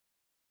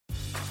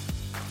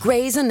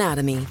Grey's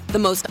Anatomy, the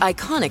most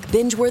iconic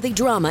binge-worthy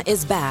drama,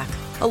 is back,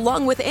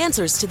 along with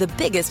answers to the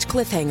biggest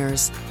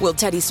cliffhangers. Will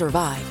Teddy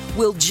survive?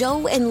 Will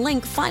Joe and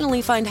Link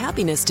finally find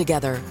happiness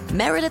together?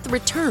 Meredith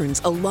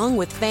returns along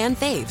with fan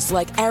faves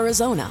like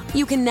Arizona.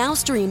 You can now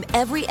stream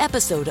every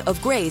episode of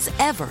Grey's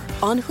ever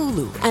on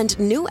Hulu, and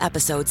new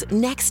episodes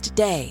next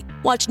day.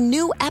 Watch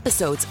new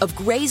episodes of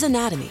Grey's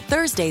Anatomy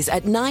Thursdays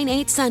at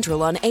 9/8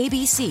 Central on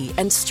ABC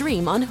and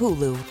stream on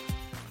Hulu.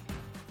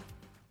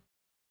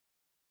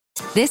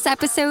 This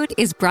episode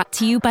is brought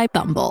to you by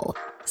Bumble.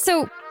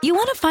 So, you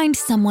want to find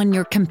someone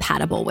you're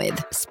compatible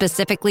with,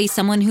 specifically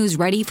someone who's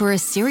ready for a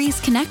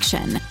serious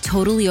connection,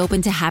 totally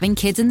open to having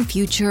kids in the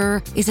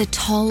future, is a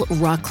tall,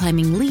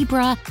 rock-climbing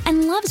Libra,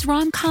 and loves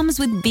rom-coms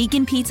with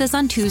vegan pizzas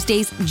on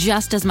Tuesdays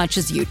just as much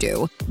as you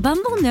do.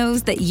 Bumble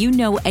knows that you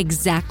know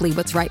exactly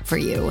what's right for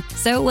you.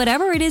 So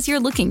whatever it is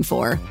you're looking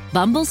for,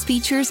 Bumble's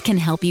features can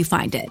help you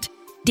find it.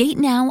 Date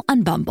now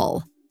on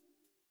Bumble.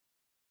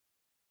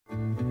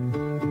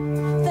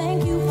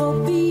 Thank you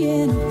for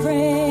being a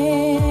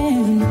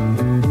friend.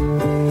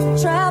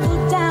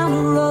 Travel down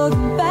the road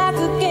and back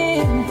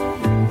again.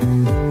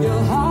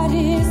 Your heart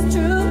is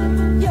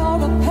true.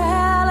 You're a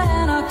pal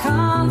and a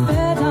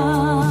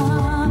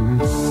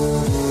confidant.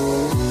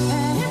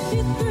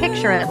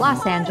 Picture it,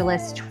 Los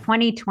Angeles,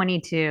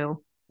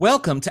 2022.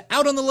 Welcome to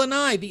Out on the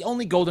Lanai, the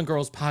only Golden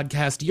Girls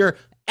podcast you're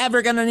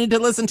ever going to need to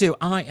listen to.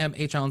 I am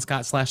H. Allen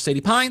Scott /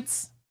 Sadie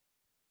Pines.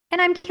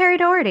 And I'm Carrie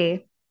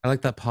Doherty. I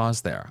like that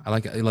pause there. I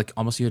like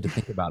almost you had to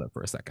think about it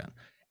for a second.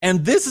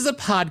 And this is a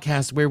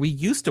podcast where we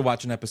used to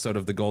watch an episode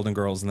of The Golden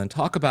Girls and then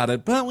talk about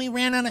it, but we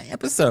ran out of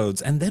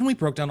episodes. And then we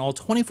broke down all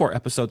 24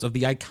 episodes of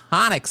the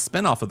iconic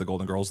spinoff of The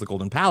Golden Girls, The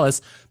Golden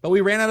Palace, but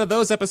we ran out of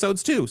those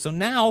episodes too. So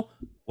now,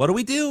 what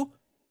do?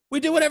 We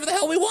do whatever the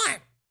hell we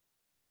want.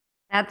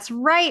 That's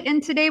right.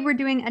 And today we're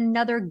doing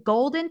another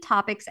Golden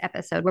Topics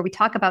episode where we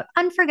talk about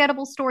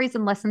unforgettable stories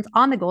and lessons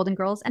on the Golden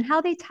Girls and how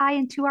they tie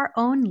into our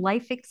own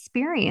life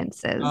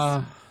experiences.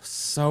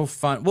 So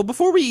fun. Well,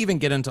 before we even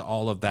get into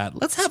all of that,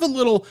 let's have a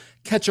little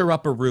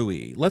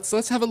catcher-upperooey.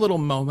 Let's have a little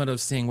moment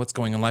of seeing what's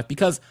going on in life,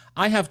 because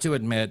I have to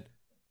admit,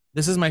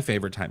 this is my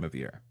favorite time of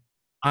year.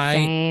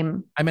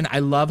 Same. I mean, I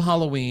love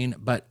Halloween,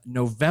 but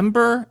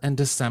November and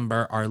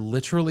December are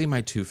literally my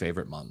two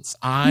favorite months.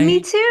 Me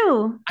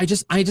too. I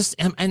just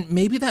am, and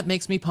maybe that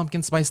makes me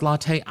pumpkin spice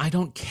latte. I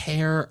don't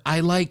care.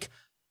 I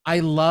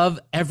love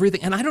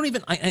everything, and I don't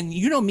even. And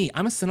you know me,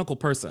 I'm a cynical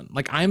person.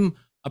 Like, I'm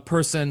a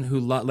person who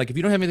like, if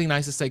you don't have anything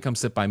nice to say, come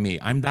sit by me.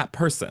 I'm that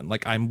person.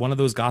 Like, I'm one of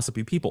those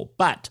gossipy people.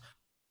 But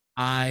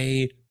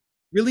I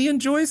really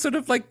enjoy sort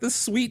of like the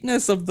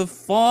sweetness of the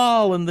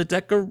fall and the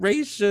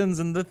decorations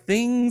and the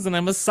things, and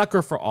I'm a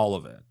sucker for all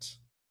of it.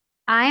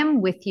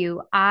 I'm with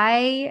you.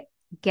 I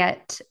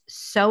get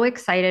so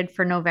excited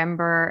for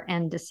November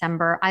and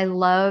December. I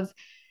love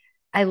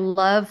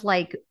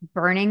like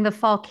burning the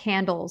fall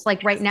candles.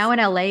 Like right now in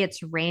LA,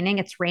 it's raining.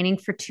 It's raining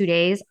for 2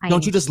 days.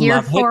 Don't you just here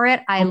love for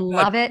it? I Oh,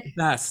 love it.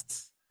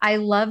 Best. I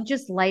love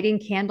just lighting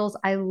candles.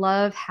 I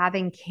love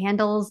having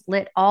candles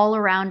lit all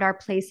around our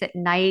place at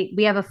night.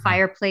 We have a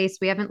fireplace.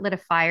 We haven't lit a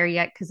fire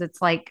yet because it's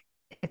like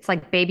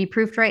baby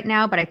proofed right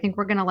now, but I think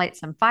we're going to light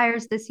some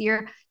fires this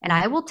year. And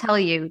I will tell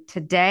you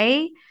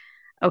today,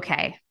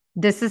 okay,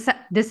 this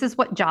is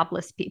what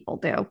jobless people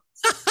do.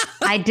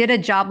 I did a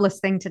jobless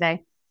thing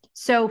today.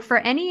 So for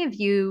any of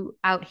you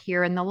out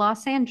here in the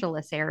Los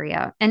Angeles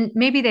area, and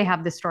maybe they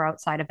have the store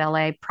outside of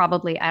LA,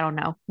 probably, I don't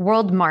know,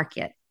 World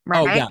Market. Right?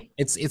 Oh yeah,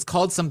 it's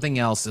called something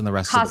else in the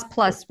rest Cost of the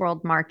Plus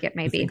World Market,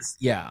 maybe.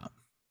 Yeah.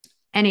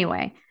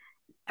 Anyway,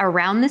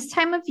 around this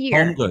time of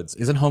year, Home Goods.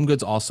 Isn't Home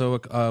Goods also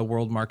a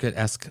World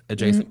Market-esque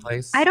adjacent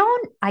place? I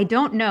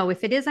don't know.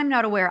 If it is, I'm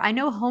not aware. I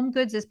know Home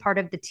Goods is part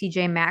of the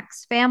TJ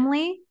Maxx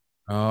family.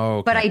 Oh,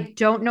 okay. But I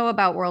don't know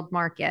about World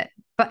Market.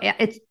 But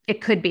it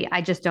could be.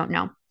 I just don't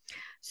know.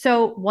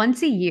 So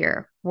once a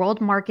year, World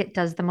Market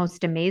does the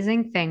most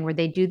amazing thing where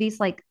they do these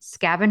like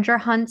scavenger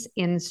hunts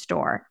in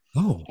store.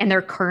 Oh. And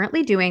they're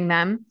currently doing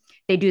them.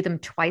 They do them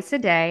twice a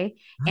day.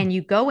 And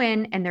you go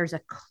in and there's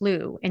a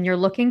clue and you're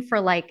looking for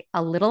like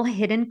a little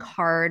hidden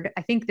card.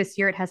 I think this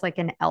year it has like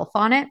an elf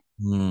on it.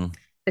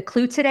 The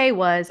clue today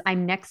was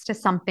I'm next to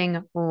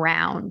something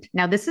round.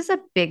 Now, this is a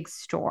big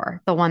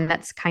store, the one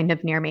that's kind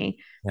of near me.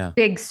 Yeah.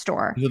 Big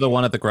store. You're the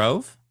one at the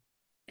Grove?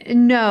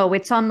 No,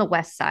 it's on the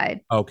west side.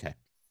 Okay.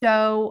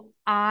 So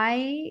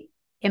I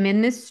am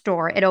in this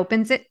store. It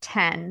opens at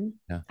 10.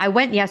 Yeah. I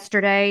went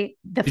yesterday.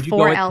 Did you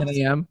go at 10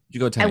 a.m.? Did you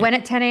go at 10 a.m.? I went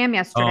at 10 a.m.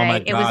 yesterday. Oh my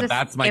God,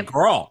 that's my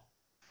girl.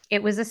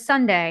 It was a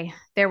Sunday.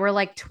 There were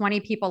like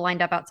 20 people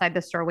lined up outside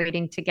the store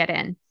waiting to get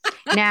in.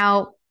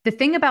 Now, the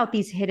thing about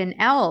these hidden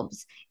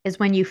elves is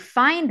when you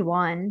find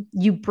one,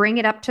 you bring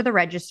it up to the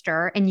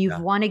register and you've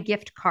won a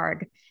gift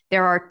card.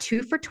 There are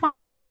two for $20,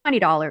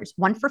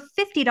 one for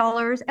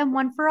 $50, and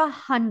one for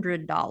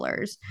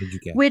 $100.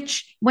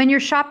 Which, when you're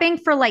shopping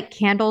for like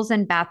candles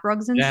and bath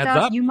rugs and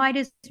stuff, you might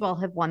as well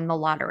have won the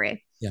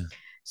lottery. Yeah.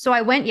 So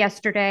I went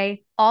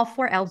yesterday. All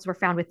 4 elves were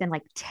found within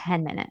like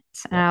 10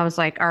 minutes. And I was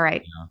like, all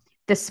right,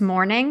 this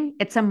morning,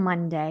 it's a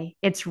Monday.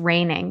 It's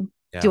raining.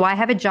 Yeah. Do I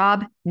have a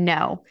job?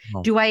 No.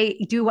 No.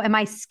 Am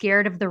I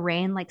scared of the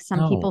rain like some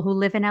No. people who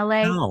live in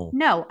LA? No.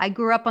 No. I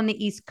grew up on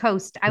the East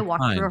Coast. I You're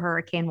walked through a fine.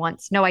 hurricane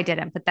once. No, I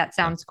didn't, but that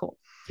Yeah. sounds cool.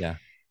 Yeah.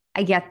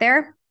 I get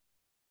there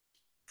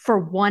for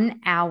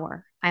 1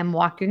 hour. I'm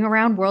walking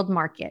around World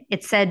Market.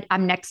 It said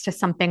I'm next to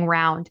something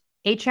round.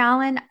 H.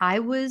 Allen, I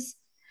was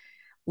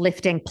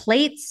lifting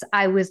plates.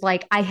 I was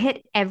like, I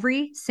hit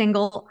every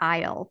single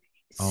aisle.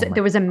 Oh So my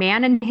there was a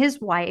man and his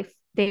wife.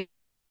 They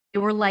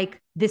were like,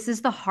 this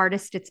is the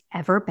hardest it's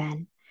ever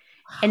been.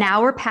 An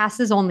hour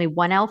passes, only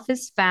one elf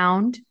is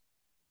found.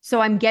 So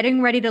I'm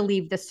getting ready to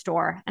leave the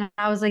store. And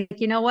I was like,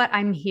 you know what?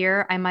 I'm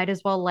here. I might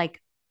as well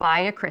like buy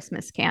a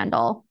Christmas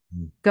candle.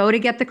 Go to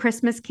get the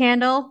Christmas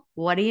candle.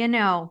 What do you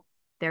know?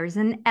 There's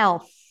an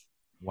elf.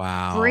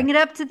 Wow. Bring it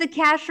up to the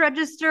cash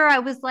register. I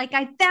was like,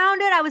 I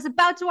found it. I was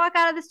about to walk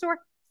out of the store.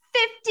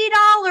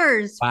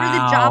 $50 for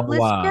the jobless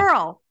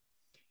girl.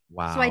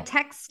 Wow. So I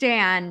text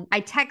Stan.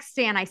 I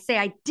say,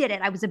 I did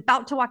it. I was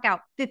about to walk out.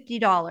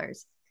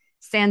 $50.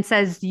 Stan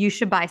says, you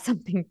should buy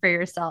something for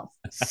yourself.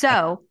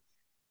 So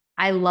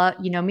I love,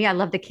 you know me, I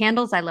love the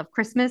candles. I love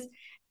Christmas.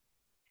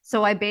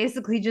 So I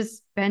basically just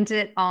spent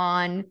it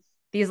on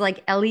these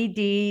like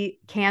LED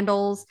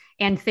candles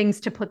and things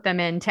to put them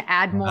in to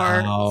add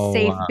more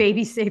safe,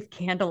 baby safe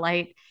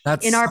candlelight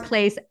in our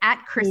place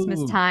at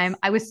Christmas time.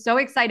 I was so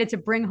excited to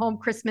bring home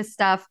Christmas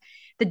stuff.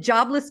 The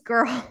jobless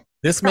girl.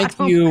 This makes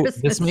you,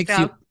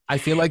 I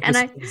feel like this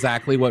is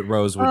exactly what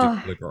Rose would do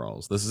for the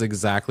girls. This is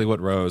exactly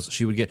what Rose,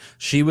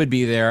 she would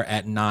be there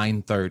at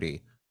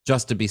 9:30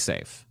 just to be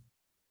safe.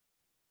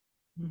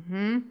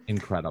 Mm-hmm.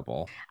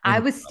 Incredible. I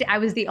was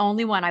the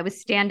only one. I was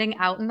standing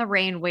out in the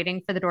rain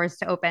waiting for the doors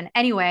to open.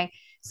 Anyway,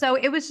 so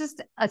it was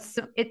just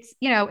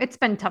it's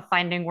been tough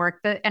finding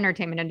work. The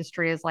entertainment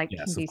industry is like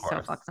can be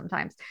so fucked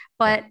sometimes.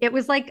 But it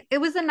was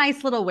a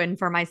nice little win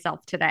for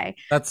myself today.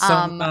 That's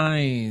so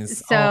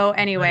nice. So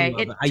anyway,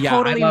 it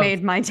totally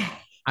made my day.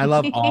 I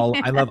love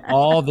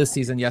all this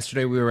season.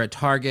 Yesterday we were at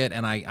Target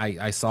and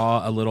I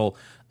saw a little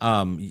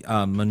a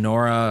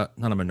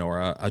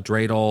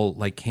dreidel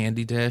like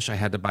candy dish. I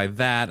had to buy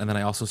that, and then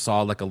I also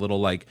saw like a little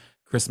like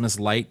Christmas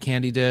light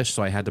candy dish,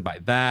 so I had to buy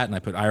that, and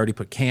I already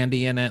put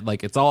candy in it.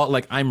 Like it's all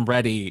like I'm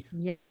ready.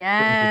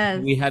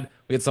 Yes. We had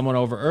someone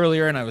over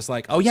earlier, and I was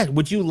like, oh yeah,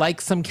 would you like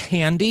some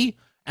candy?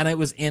 And it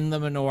was in the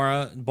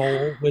menorah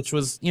bowl, which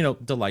was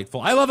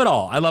delightful. I love it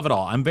all.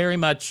 I'm very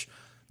much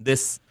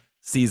this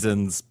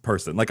season's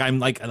person. I'm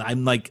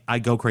like I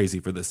go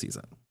crazy for this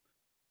season.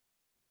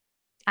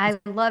 I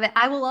love it.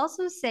 I will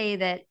also say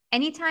that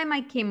anytime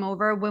I came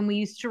over when we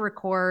used to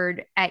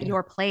record at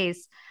your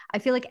place, I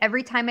feel like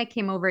every time I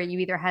came over, you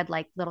either had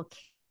like little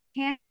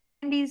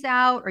candies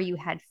out or you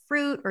had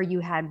fruit or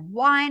you had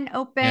wine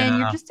open. Yeah.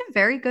 You're just a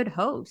very good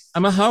host.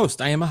 I'm a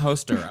host. I am a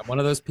hoster. I'm one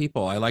of those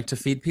people. I like to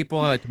feed people.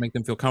 I like to make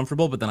them feel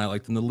comfortable, but then I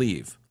like them to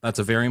leave. That's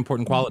a very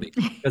important quality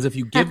because if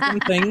you give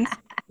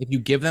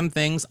them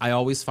things, I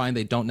always find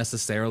they don't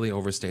necessarily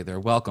overstay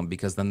their welcome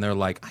because then they're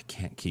like, I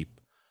can't keep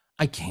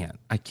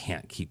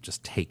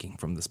just taking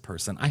from this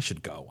person. I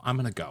should go. I'm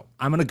going to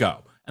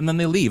go. And then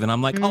they leave. And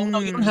I'm like, oh, no,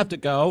 you don't have to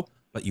go,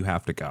 but you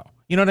have to go.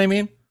 You know what I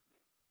mean?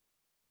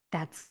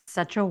 That's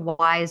such a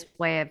wise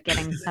way of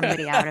getting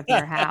somebody out of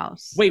your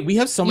house. Wait, we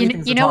have so many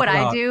things to talk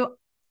about. I do?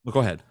 Well, go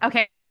ahead.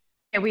 Okay.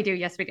 Yeah, we do.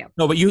 Yes, we do.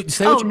 No, but you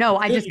say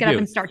I just get up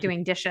and start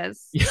doing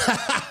dishes.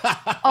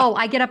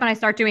 I get up and I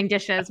start doing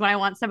dishes when I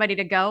want somebody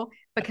to go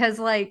because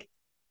like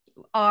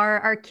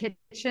our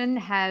kitchen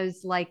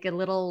has like a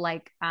little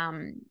like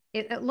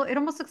it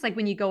almost looks like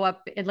when you go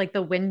up in like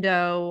the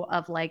window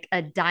of like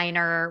a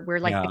diner where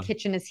like the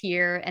kitchen is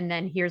here and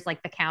then here's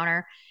like the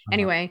counter.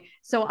 Anyway,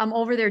 so I'm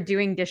over there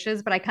doing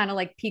dishes, but I kind of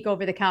like peek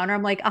over the counter.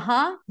 I'm like,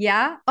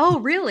 yeah. Oh,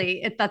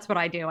 really? That's what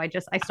I do. I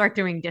start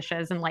doing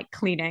dishes and like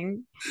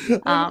cleaning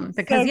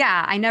because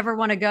I never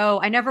want to go.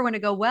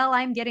 Well,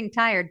 I'm getting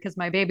tired because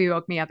my baby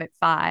woke me up at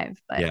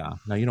 5. But yeah,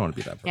 no, you don't want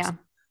to be that person.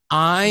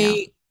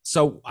 Yeah.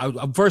 So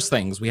first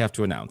things we have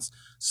to announce.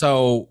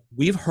 So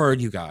we've heard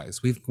you guys.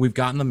 We've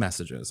gotten the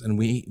messages, and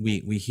we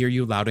hear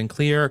you loud and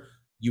clear.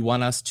 You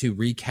want us to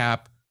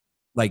recap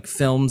like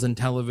films and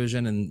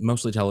television, and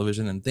mostly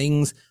television, and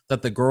things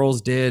that the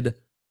girls did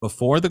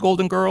before the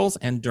Golden Girls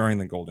and during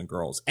the Golden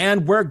Girls,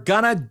 and we're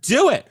gonna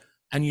do it.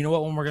 And you know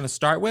what one we're gonna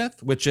start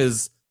with, which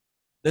is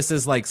this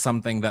is like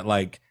something that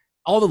like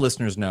all the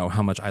listeners know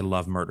how much I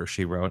love Murder,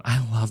 She Wrote.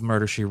 I love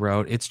Murder, She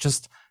Wrote. It's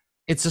just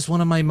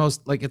one of my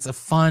most like it's a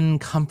fun,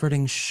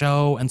 comforting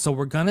show. And so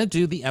we're gonna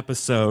do the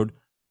episode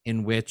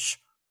in which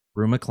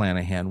Rue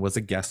McClanahan was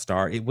a guest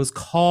star. It was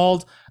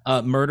called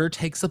Murder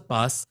Takes a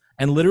Bus,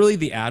 and literally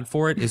the ad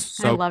for it is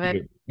so I love cute.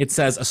 it. It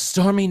says a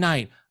stormy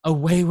night, a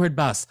wayward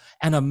bus,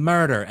 and a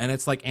murder, and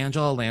it's like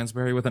Angela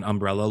Lansbury with an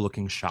umbrella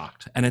looking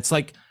shocked, and it's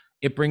like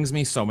it brings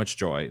me so much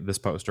joy, this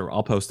poster.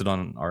 I'll post it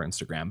on our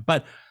Instagram.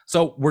 But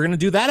so we're going to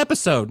do that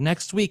episode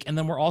next week. And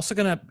then we're also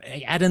going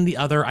to add in the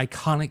other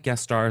iconic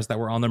guest stars that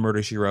were on the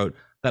Murder, She Wrote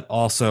that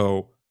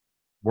also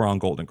were on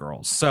Golden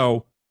Girls.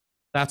 So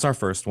that's our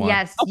first one.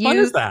 Yes. How fun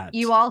is that?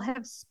 You all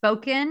have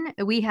spoken.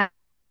 We have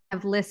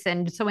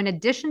listened. So in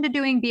addition to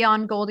doing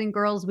Beyond Golden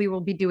Girls, we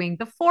will be doing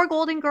Before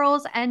Golden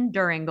Girls and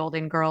During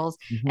Golden Girls.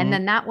 And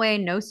then that way,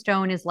 no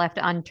stone is left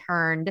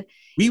unturned.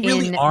 We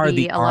really in are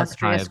the the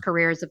illustrious archive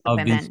careers of the of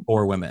women. these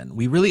 4 women.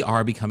 We really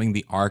are becoming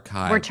the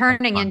archive. We're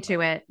turning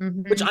into it.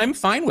 Which I'm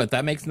fine with.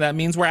 That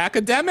means we're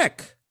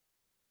academic.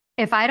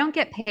 If I don't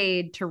get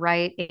paid to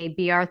write a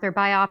B. Arthur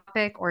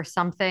biopic or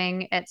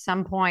something at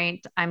some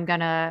point, I'm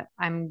gonna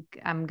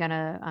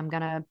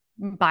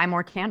buy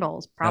more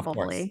candles,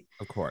 probably.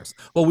 Of course.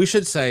 Well, we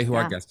should say who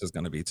our guest is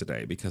going to be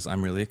today, because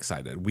I'm really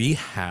excited. We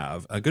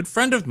have a good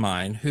friend of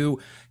mine who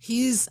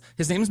his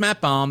name is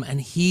Matt Baum,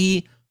 and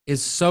he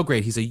is so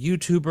great. He's a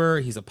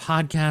YouTuber, he's a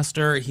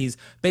podcaster, he's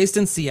based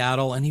in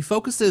Seattle, and his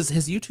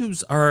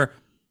YouTubes are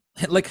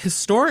like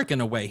historic in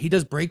a way. He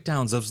does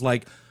breakdowns of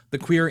like the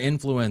queer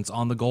influence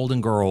on the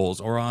Golden Girls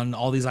or on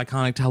all these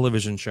iconic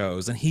television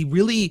shows. And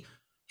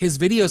his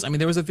videos, I mean,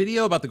 there was a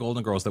video about the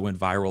Golden Girls that went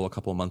viral a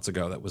couple of months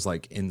ago that was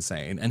like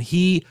insane. And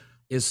he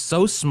is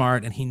so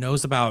smart, and he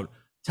knows about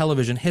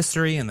television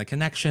history and the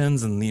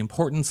connections and the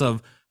importance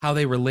of how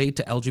they relate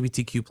to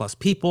LGBTQ plus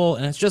people.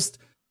 And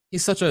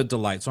he's such a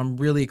delight. So I'm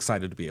really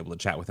excited to be able to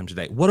chat with him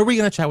today. What are we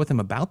going to chat with him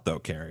about though,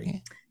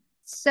 Carrie?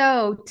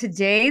 So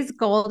today's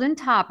golden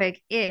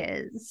topic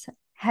is,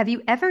 have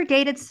you ever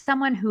dated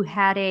someone who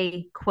had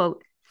a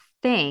quote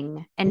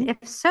thing? And if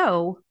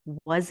so,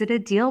 was it a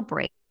deal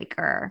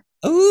breaker?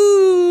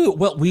 Ooh,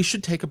 well, we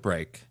should take a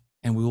break,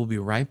 and we will be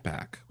right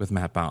back with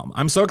Matt Baum.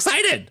 I'm so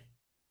excited.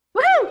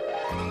 Woo!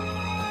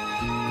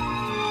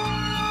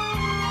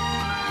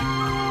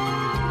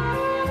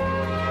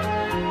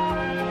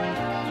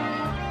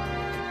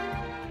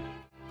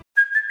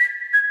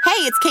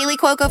 Hey, it's Kaylee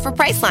Cuoco for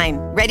Priceline.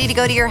 Ready to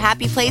go to your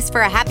happy place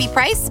for a happy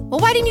price? Well,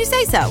 why didn't you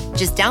say so?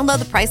 Just download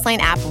the Priceline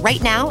app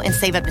right now and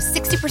save up to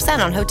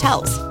 60% on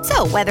hotels.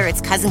 So whether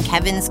it's Cousin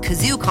Kevin's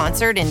Kazoo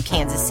Concert in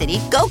Kansas City,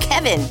 go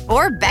Kevin,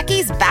 or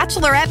Becky's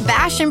Bachelorette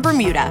Bash in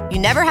Bermuda, you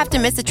never have to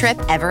miss a trip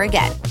ever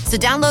again. So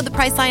download the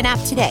Priceline app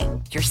today.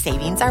 Your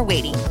savings are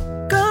waiting.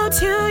 Go to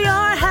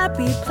your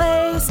happy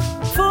place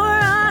for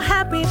a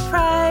happy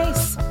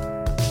price.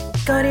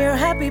 Go to your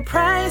happy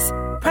price,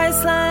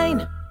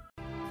 Priceline.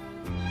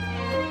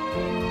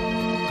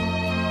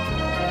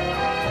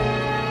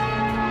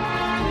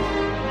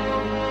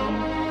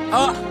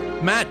 Oh,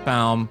 Matt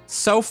Baum,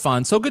 so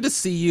fun. So good to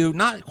see you.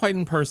 Not quite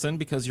in person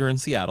because you're in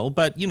Seattle,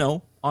 but,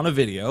 on a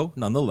video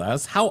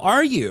nonetheless. How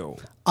are you?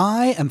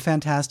 I am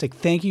fantastic.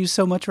 Thank you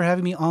so much for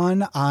having me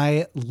on.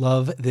 I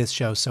love this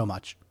show so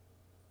much.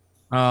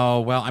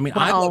 Oh, well, I mean,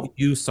 I love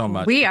you so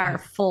much. We are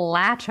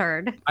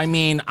flattered. I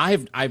mean,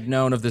 I've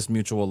known of this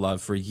mutual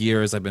love for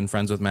years. I've been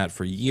friends with Matt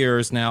for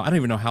years now. I don't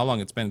even know how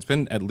long it's been. It's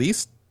been at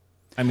least,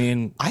 I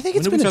think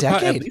it's been a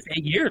decade. At least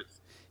 8 years.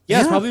 Yeah,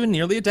 it's probably been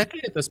nearly a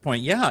decade at this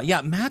point.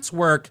 Yeah. Matt's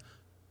work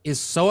is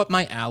so up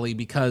my alley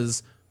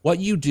because what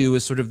you do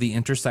is sort of the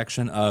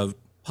intersection of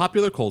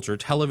popular culture,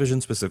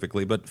 television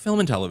specifically, but film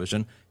and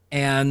television,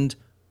 and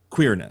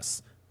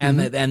queerness.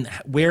 And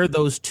where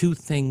those two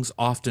things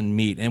often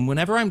meet. And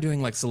whenever I'm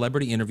doing like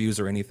celebrity interviews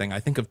or anything, I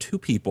think of two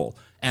people,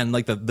 and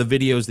like the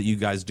videos that you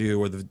guys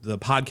do or the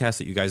podcast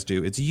that you guys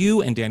do, it's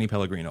you and Danny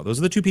Pellegrino. Those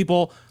are the two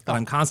people that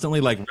I'm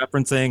constantly like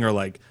referencing or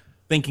like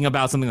thinking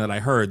about something that I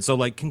heard. So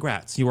like,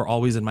 congrats. You are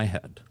always in my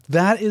head.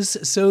 That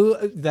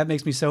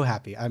makes me so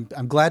happy. I'm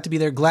glad to be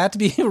there. Glad to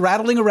be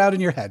rattling around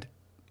in your head.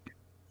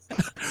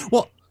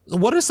 Well,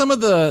 what are some of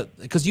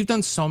because you've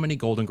done so many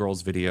Golden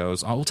Girls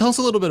videos. Tell us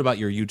a little bit about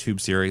your YouTube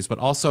series, but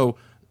also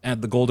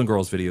the Golden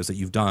Girls videos that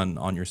you've done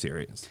on your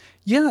series.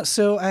 Yeah,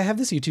 so I have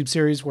this YouTube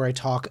series where I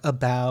talk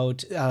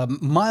about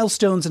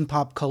milestones in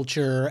pop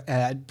culture,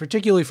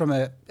 particularly from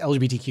a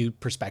LGBTQ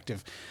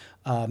perspective.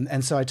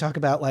 And so I talk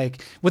about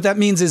like what that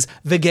means is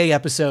the gay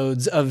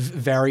episodes of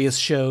various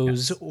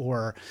shows,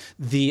 or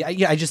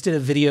I just did a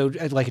video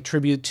like a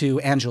tribute to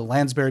Angela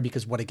Lansbury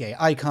because what a gay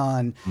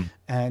icon,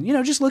 and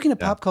just looking at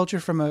pop culture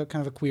from a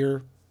kind of a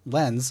queer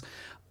lens.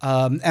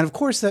 And of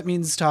course that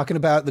means talking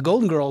about the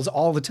Golden Girls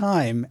all the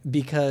time,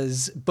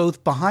 because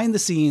both behind the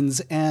scenes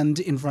and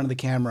in front of the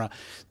camera,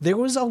 there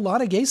was a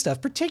lot of gay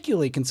stuff,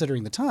 particularly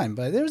considering the time,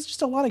 but there was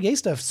just a lot of gay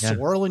stuff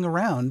swirling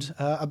around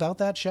about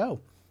that show.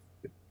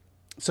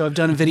 So I've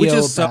done a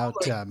video about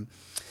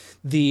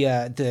the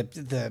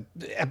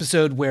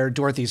episode where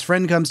Dorothy's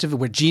friend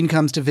where Jean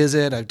comes to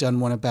visit. I've done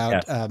one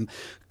about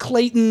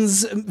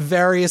Clayton's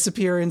various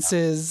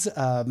appearances,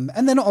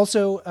 and then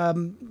also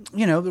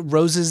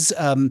Rose's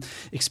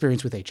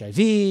experience with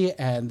HIV,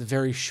 and the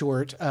very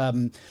short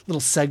little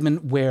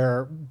segment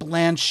where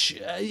Blanche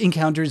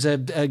encounters a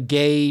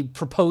gay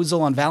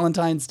proposal on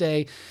Valentine's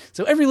Day.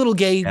 So every little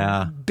gay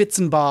bits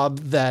and bob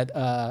that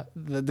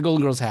the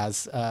Golden Girls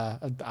has,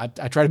 I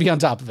try to be on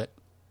top of it.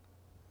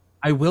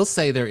 I will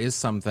say there is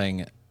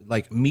something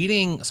like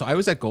so I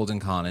was at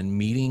Golden Con and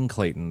meeting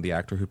Clayton, the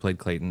actor who played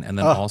Clayton, and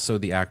then also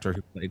the actor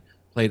who played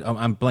played.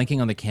 I'm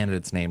blanking on the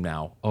candidate's name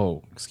now.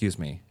 Oh, excuse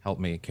me. Help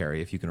me,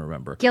 Carrie, if you can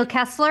remember. Gil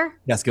Kessler?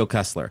 Yes, Gil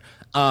Kessler.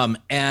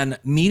 And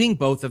meeting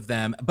both of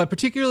them, but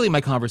particularly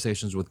my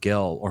conversations with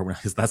Gil, or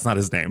that's not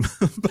his name,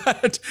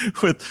 but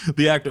with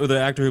the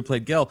actor who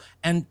played Gil,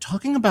 and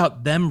talking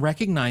about them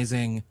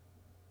recognizing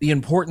the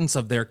importance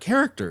of their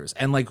characters,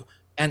 and like,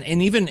 and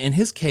even in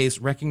his case,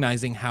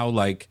 recognizing how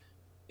like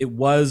it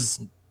was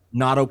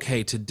not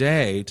okay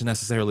today to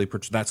necessarily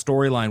that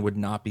storyline would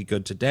not be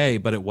good today,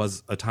 but it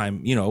was a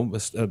time, you know,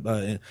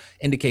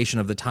 indication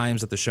of the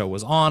times that the show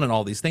was on and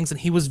all these things. And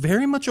he was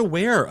very much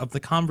aware of the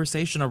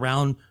conversation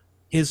around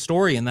his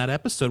story in that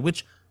episode,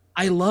 which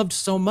I loved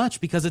so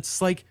much, because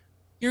it's like,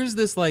 here's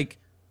this like,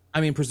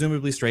 I mean,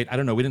 presumably straight, I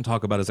don't know, we didn't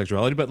talk about his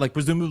sexuality, but like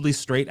presumably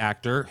straight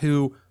actor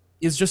who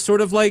is just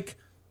sort of like,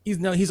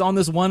 he's on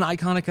this one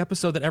iconic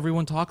episode that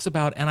everyone talks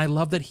about. And I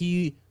love that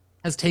he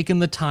has taken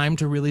the time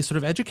to really sort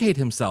of educate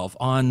himself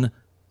on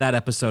that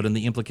episode and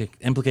the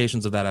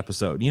implications of that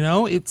episode. You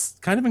know, it's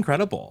kind of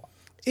incredible.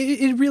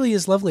 It really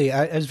is lovely.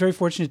 I was very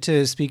fortunate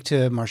to speak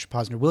to Marsha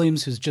Posner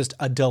Williams, who's just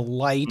a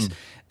delight.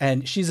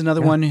 And she's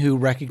another one who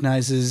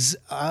recognizes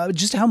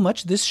just how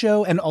much this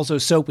show, and also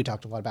Soap, we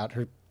talked a lot about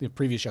her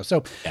previous show.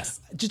 So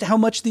just how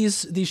much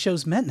these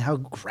shows meant and how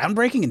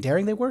groundbreaking and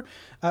daring they were.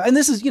 And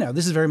this is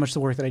very much the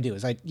work that I do,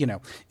 is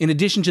in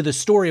addition to the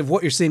story of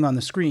what you're seeing on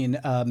the screen,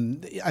 I'm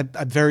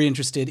very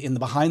interested in the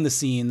behind the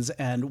scenes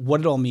and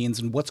what it all means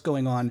and what's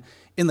going on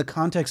in the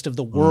context of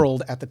the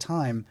world at the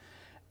time.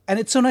 And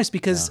it's so nice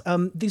because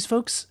these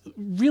folks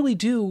really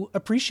do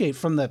appreciate,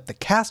 from the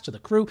cast to the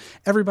crew,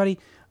 everybody,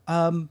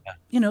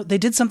 they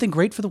did something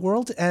great for the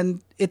world.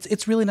 And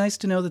it's really nice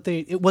to know that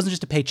it wasn't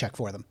just a paycheck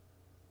for them.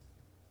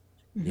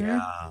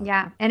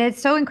 Yeah. And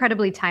it's so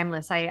incredibly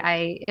timeless.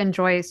 I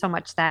enjoy so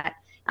much that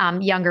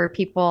younger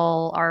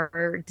people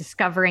are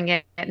discovering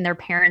it, and their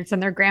parents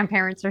and their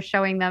grandparents are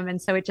showing them. And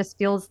so it just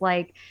feels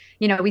like,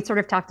 we sort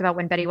of talked about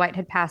when Betty White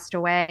had passed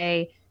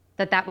away,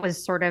 that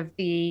was sort of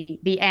the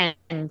end,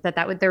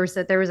 there was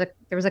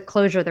a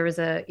closure, there was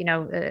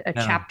a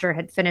chapter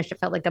had finished. It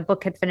felt like a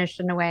book had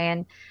finished in a way.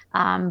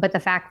 And but the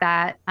fact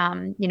that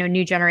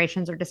new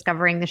generations are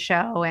discovering the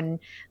show, and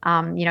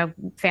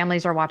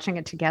families are watching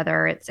it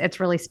together,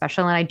 it's really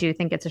special. And I do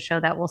think it's a show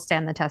that will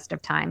stand the test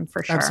of time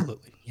for sure.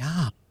 Absolutely.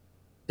 Yeah.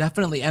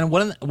 Definitely. And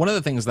one of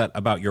the things that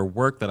about your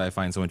work that I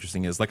find so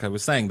interesting is, like I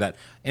was saying, that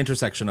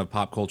intersection of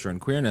pop culture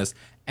and queerness.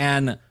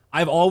 And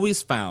I've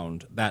always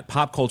found that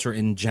pop culture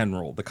in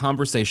general, the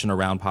conversation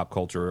around pop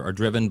culture, are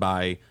driven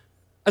by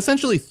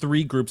essentially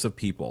three groups of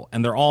people,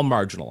 and they're all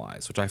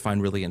marginalized, which I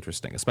find really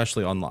interesting,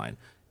 especially online.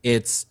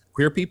 It's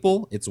queer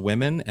people, it's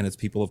women, and it's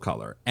people of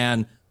color.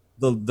 And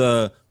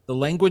the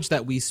language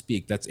that we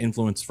speak that's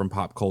influenced from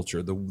pop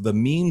culture, the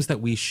memes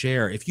that we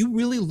share, if you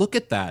really look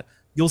at that,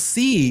 you'll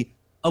see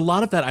a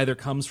lot of that either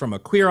comes from a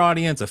queer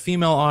audience, a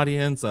female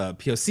audience, a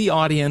POC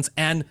audience,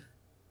 and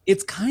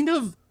it's kind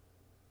of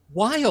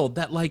wild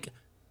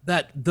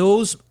that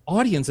those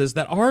audiences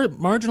that are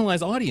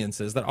marginalized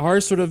audiences, that are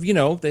sort of,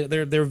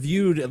 they're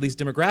viewed, at least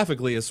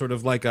demographically, as sort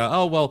of like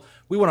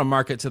we want to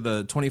market to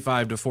the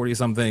 25 to 40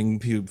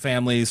 something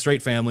families,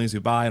 straight families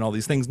who buy and all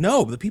these things.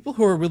 No, the people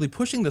who are really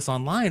pushing this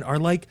online are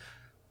like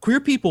queer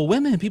people,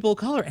 women, people of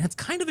color, and it's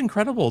kind of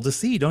incredible to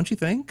see, don't you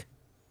think?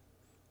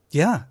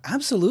 Yeah,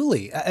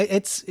 absolutely.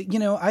 It's,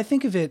 I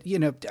think of it,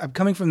 I'm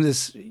coming from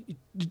this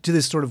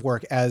sort of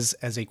work as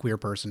a queer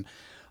person.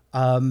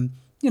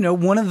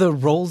 One of the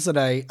roles that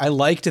I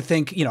like to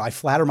think, I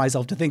flatter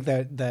myself to think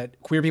that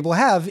queer people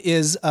have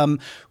is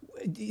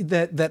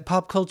that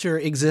pop culture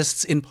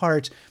exists in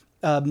part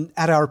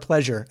at our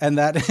pleasure, and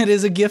that it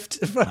is a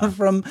gift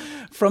from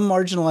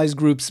marginalized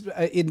groups.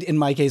 In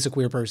my case, a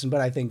queer person, but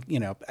I think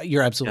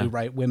you're absolutely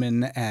right.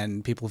 Women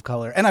and people of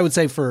color, and I would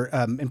say for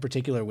in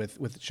particular with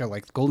a show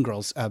like Golden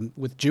Girls,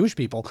 with Jewish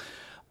people.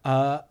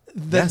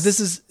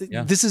 This is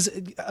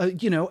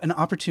an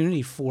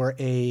opportunity for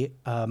a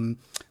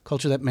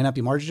culture that may not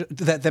be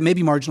that may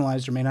be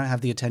marginalized or may not have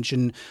the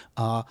attention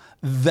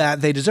that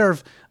they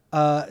deserve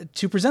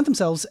to present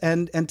themselves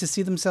and to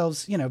see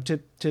themselves,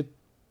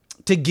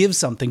 to give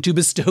something, to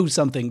bestow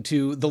something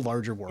to the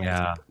larger world.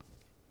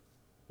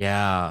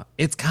 Yeah,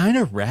 it's kind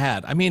of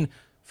rad. I mean,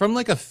 from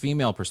like a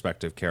female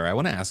perspective, Kara, I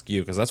want to ask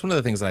you, because that's one of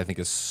the things that I think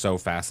is so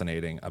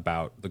fascinating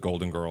about the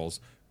Golden Girls,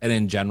 and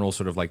in general,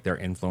 sort of like their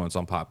influence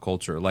on pop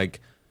culture.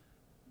 Like,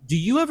 do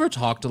you ever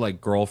talk to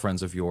like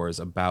girlfriends of yours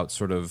about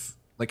sort of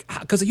like,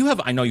 because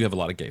I know you have a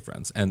lot of gay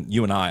friends, and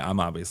you and I'm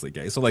obviously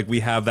gay. So like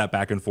we have that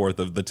back and forth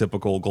of the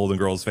typical Golden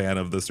Girls fan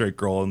of the straight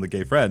girl and the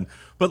gay friend.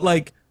 But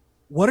like,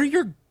 what are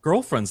your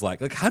girlfriends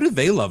like? Like, how do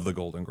they love the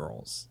Golden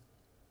Girls?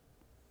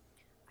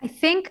 I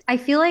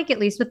feel like, at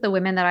least with the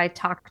women that I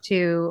talk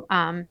to,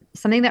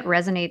 something that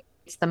resonates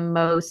the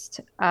most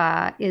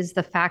is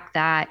the fact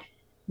that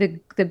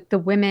the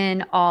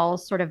women all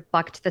sort of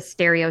bucked the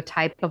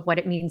stereotype of what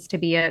it means to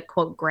be a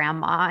quote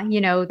grandma,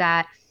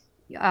 that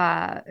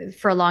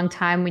for a long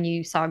time, when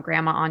you saw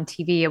grandma on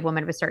TV, a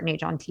woman of a certain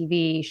age on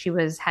TV, she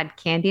had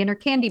candy in her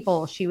candy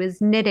bowl. She was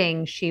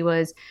knitting. She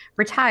was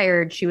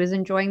retired. She was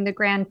enjoying the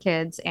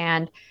grandkids.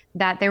 And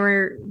that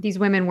these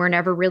women were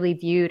never really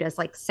viewed as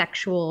like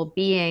sexual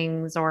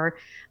beings or,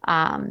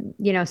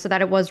 so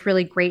that it was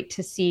really great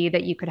to see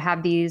that you could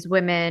have these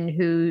women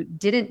who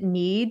didn't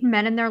need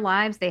men in their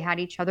lives. They had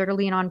each other to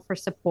lean on for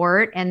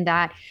support, and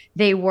that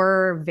they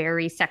were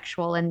very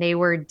sexual, and they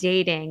were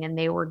dating, and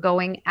they were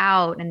going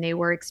out, and they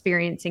were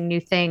experiencing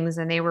new things,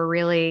 and they were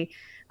really,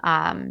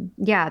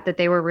 that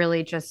they were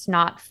really just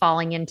not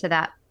falling into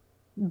that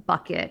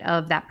bucket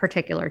of that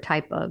particular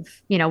type of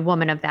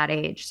woman of that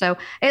age. So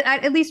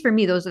at least for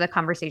me, those are the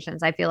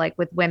conversations I feel like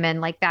with women,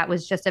 like that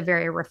was just a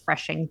very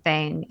refreshing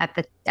thing at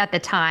the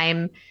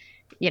time.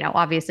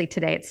 Obviously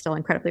today it's still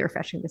incredibly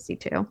refreshing to see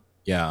too.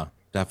 Yeah,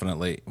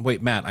 definitely.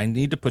 Wait, Matt, I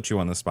need to put you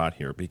on the spot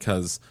here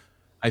because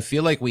I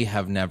feel like we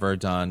have never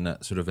done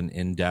sort of an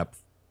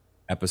in-depth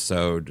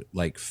episode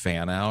like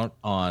fan out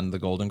on the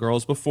Golden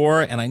Girls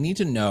before, and I need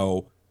to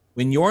know,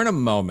 when you're in a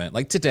moment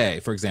like today,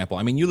 for example,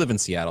 I mean, you live in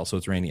Seattle, so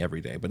it's rainy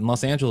every day, but in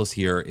Los Angeles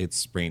here,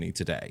 it's rainy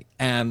today.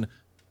 And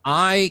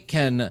I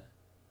can,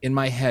 in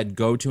my head,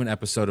 go to an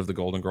episode of The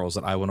Golden Girls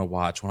that I want to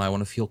watch when I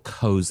want to feel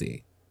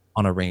cozy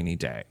on a rainy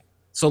day.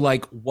 So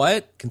like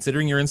what,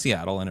 considering you're in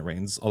Seattle and it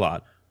rains a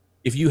lot,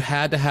 if you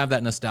had to have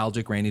that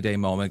nostalgic rainy day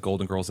moment,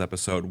 Golden Girls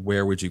episode,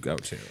 where would you go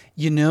to?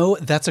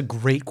 That's a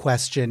great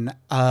question.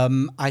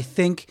 I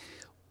think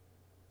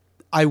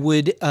I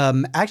would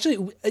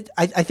actually.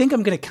 I think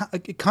I'm going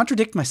to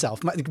contradict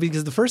myself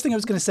because the first thing I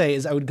was going to say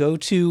is I would go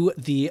to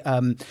the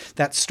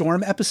that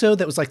Storm episode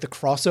that was like the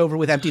crossover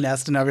with Empty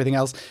Nest and everything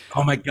else.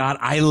 Oh my God,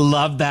 I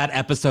love that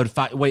episode.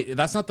 Wait,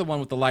 that's not the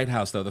one with the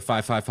lighthouse though. The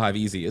 555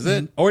 Easy, is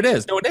it? Or it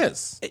is? No, it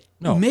is.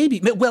 No,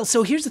 maybe. Well,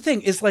 so here's the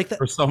thing: is like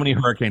for so many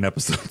hurricane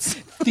episodes.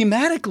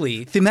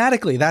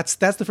 thematically,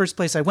 that's the first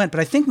place I went.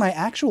 But I think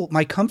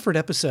my comfort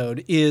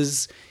episode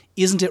is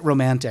Isn't It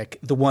Romantic?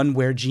 The one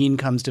where Jean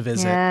comes to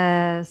visit.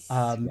 Yes.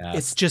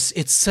 Yes.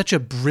 It's such a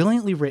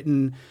brilliantly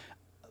written,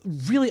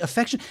 really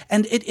affectionate,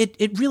 and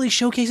it really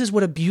showcases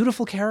what a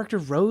beautiful character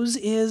Rose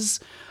is.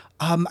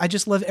 I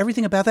just love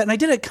everything about that. And I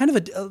did a kind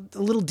of a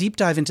little deep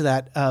dive into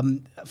that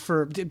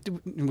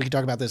we can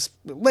talk about this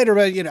later,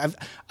 but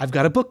I've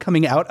got a book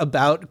coming out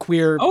about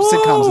queer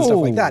sitcoms and stuff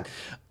like that.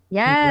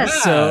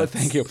 Yes. So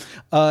thank you.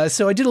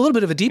 So I did a little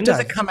bit of a deep dive.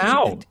 When does it come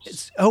out?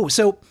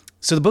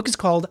 So the book is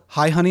called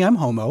Hi, Honey, I'm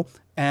Homo,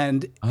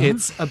 and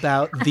it's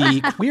about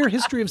the queer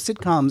history of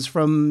sitcoms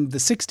from the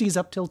 60s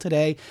up till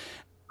today.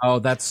 Oh,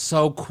 that's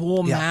so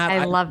cool, Yeah. Matt.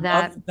 I love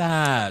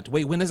that.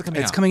 Wait, when is it coming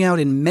out? It's coming out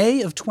in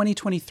May of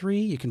 2023.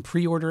 You can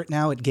pre-order it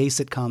now at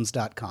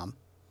gaysitcoms.com.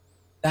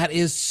 That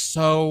is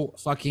so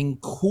fucking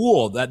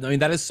cool. That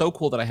is so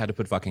cool that I had to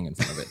put fucking in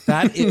front of it.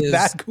 That is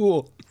that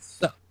cool.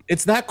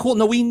 It's that cool.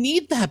 No, we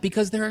need that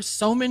because there are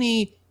so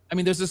many. I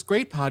mean, there's this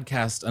great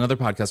podcast, another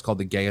podcast called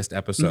The Gayest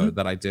Episode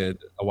that I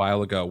did a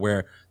while ago,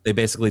 where they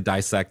basically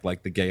dissect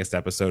like the gayest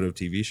episode of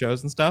TV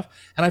shows and stuff.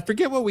 And I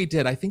forget what we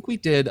did. I think we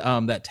did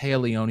that Taya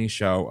Leone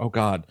show. Oh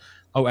God.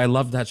 Oh, I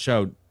love that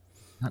show.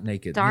 Not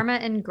Naked. Dharma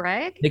and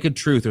Greg? Naked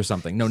Truth or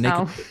something. No,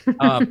 Naked.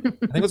 I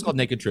think it was called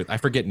Naked Truth. I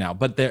forget now.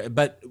 But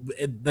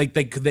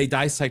they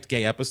dissect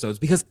gay episodes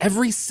because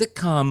every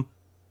sitcom,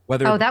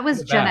 whether that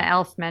was Jenna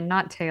Elfman,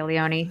 not Taya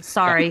Leone.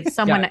 Sorry,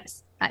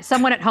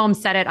 someone at home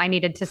said it. I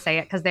needed to say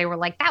it because they were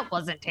like, "That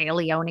wasn't Taya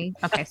Leone."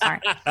 Okay,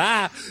 sorry.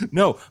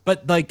 No,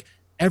 but like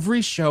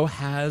every show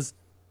has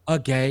a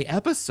gay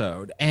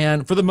episode,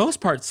 and for the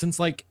most part, since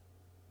I guess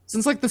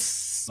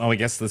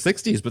the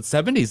 60s, but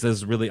 70s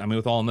is really, I mean,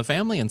 with All in the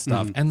Family and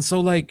stuff. And so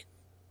like,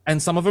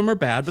 and some of them are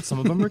bad, but some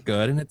of them are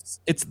good. And it's,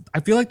 I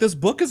feel like this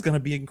book is going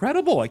to be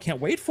incredible. I can't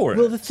wait for it.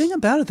 Well, the thing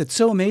about it that's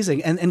so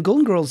amazing, and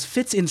Golden Girls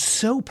fits in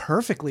so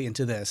perfectly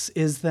into this,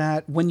 is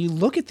that when you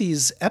look at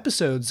these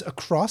episodes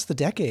across the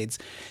decades,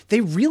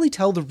 they really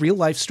tell the real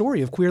life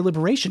story of queer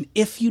liberation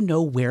if you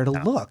know where to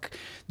look.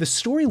 The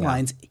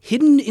storylines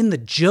hidden in the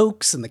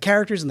jokes and the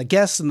characters and the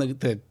guests and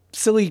the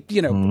silly,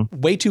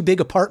 way too big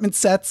apartment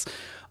sets.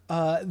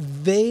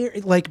 They're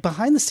like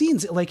behind the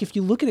scenes. Like if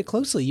you look at it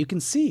closely, you can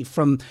see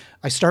from,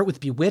 I start with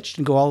Bewitched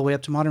and go all the way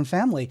up to Modern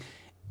Family.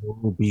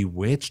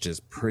 Bewitched is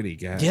pretty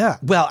gay. Yeah.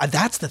 Well,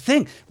 that's the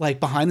thing. Like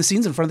behind the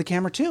scenes in front of the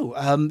camera too.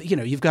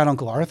 You've got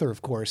Uncle Arthur,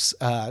 of course.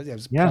 It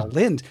was Paul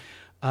Lynde.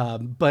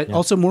 But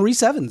also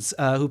Maurice Evans,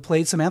 who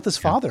played Samantha's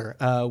father,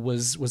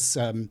 was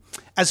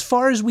as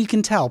far as we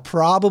can tell,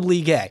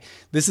 probably gay.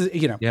 This is,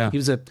 he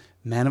was a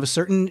man of a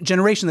certain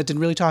generation that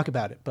didn't really talk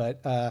about it,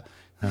 but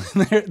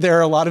there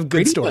are a lot of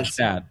good stories.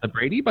 The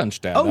Brady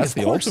Bunch dad. Oh, that's of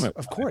the course, ultimate.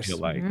 of course. I feel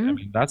like. I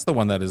mean, that's the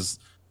one that is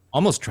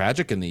almost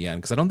tragic in the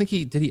end because I don't think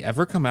did he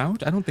ever come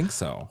out? I don't think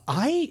so.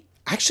 I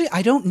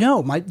don't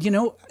know.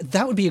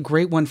 That would be a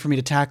great one for me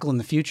to tackle in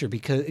the future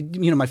because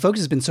my focus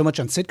has been so much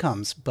on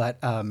sitcoms,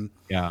 but the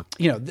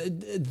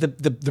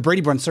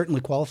Brady Bunch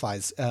certainly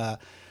qualifies.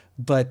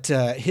 But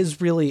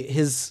his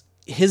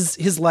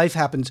life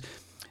happened.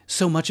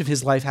 So much of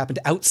his life happened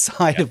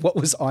outside of what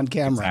was on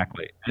camera.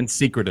 Exactly. And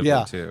secretively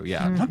too.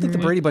 Yeah. I don't think the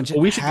Brady Bunch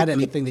had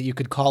anything that you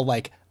could call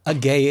like a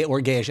gay or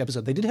gayish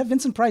episode. They did have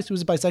Vincent Price, who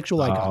was a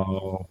bisexual icon.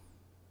 Oh,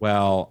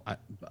 Well,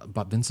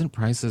 but Vincent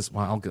Price is,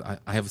 well,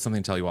 I have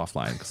something to tell you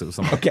offline because it was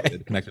something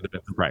connected to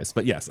Vincent Price.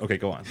 But yes, okay,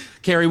 go on.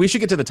 Carrie, we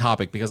should get to the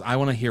topic because I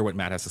want to hear what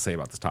Matt has to say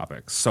about this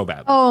topic so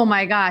badly. Oh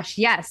my gosh,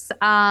 yes.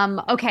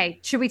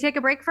 Okay, should we take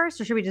a break first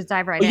or should we just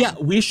dive right in? Yeah,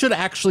 we should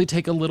actually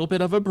take a little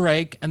bit of a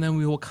break and then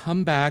we will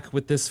come back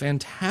with this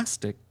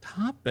fantastic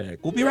topic.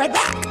 We'll be right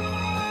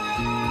back.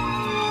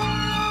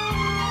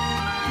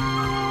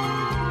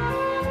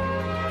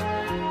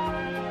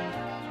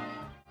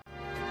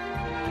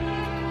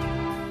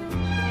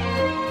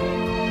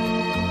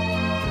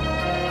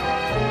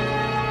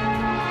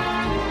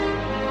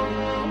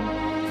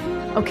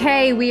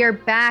 Okay, we are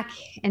back,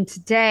 and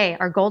today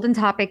our golden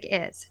topic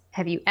is,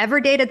 have you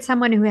ever dated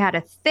someone who had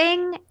a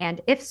thing?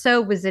 And if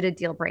so, was it a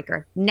deal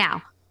breaker?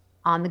 Now,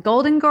 on the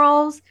Golden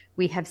Girls,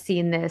 we have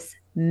seen this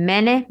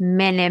many,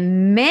 many,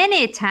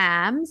 many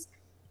times,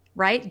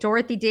 right?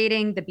 Dorothy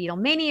dating the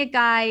Beatlemania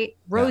guy,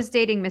 Rose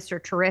dating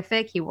Mr.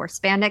 Terrific. He wore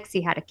spandex,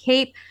 he had a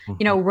cape.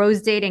 You know,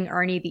 Rose dating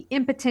Ernie, the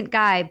impotent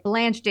guy,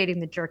 Blanche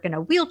dating the jerk in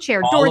a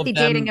wheelchair, Dorothy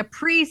dating a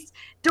priest,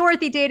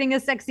 Dorothy dating a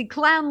sexy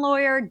clown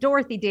lawyer,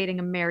 Dorothy dating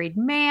a married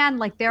man.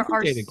 Like there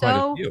are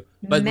so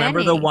But many.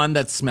 remember the one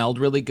that smelled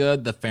really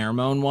good, the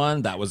pheromone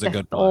one? That was a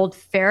good one. Old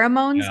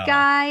pheromones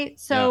guy.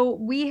 So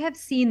we have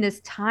seen this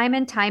time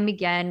and time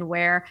again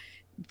where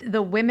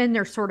the women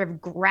are sort of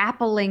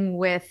grappling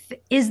with,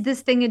 is this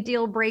thing a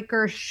deal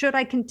breaker? Should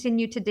I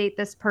continue to date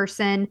this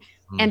person?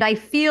 And I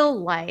feel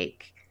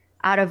like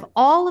out of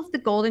all of the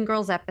Golden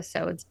Girls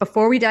episodes,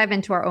 before we dive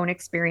into our own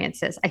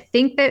experiences, I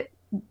think that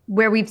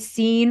where we've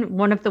seen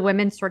one of the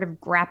women sort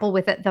of grapple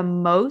with it the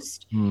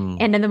most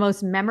and in the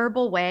most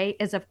memorable way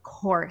is, of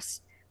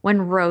course,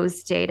 when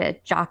Rose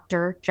dated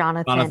Dr.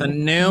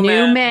 Jonathan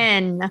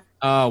Newman.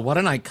 What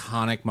an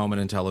iconic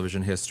moment in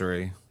television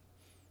history.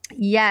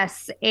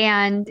 Yes.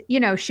 And, you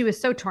know, she was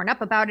so torn up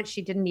about it.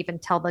 She didn't even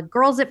tell the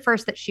girls at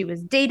first that she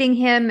was dating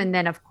him. And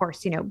then, of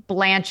course, you know,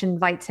 Blanche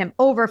invites him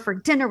over for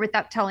dinner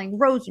without telling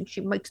Rose. And she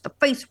makes the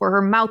face where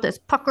her mouth is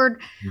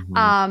puckered.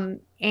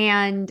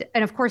 And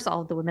of course,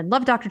 all of the women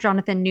love Dr.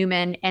 Jonathan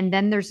Newman. And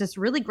then there's this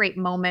really great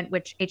moment,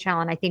 which H.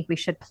 Allen, I think we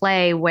should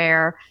play,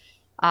 where,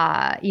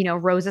 you know,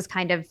 Rose is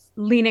kind of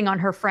leaning on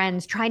her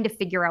friends, trying to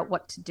figure out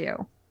what to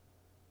do.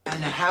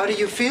 And how do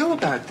you feel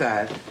about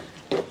that?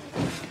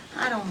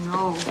 I don't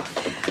know.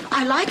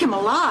 I like him a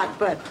lot,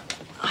 but...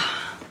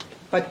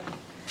 But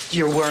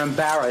you were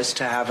embarrassed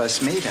to have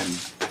us meet him.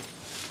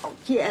 Oh,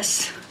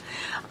 yes.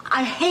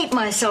 I hate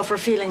myself for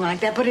feeling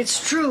like that, but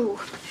it's true.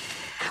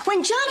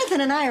 When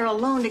Jonathan and I are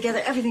alone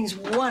together, everything's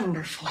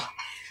wonderful.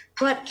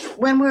 But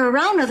when we're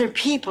around other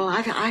people,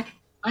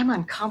 I'm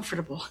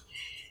uncomfortable.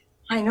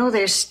 I know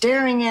they're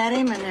staring at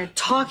him and they're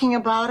talking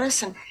about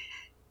us, and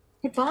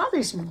it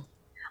bothers me.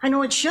 I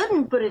know it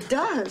shouldn't, but it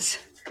does.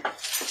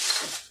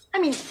 I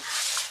mean,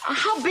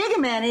 how big a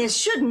man is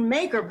shouldn't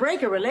make or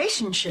break a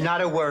relationship. Not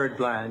a word,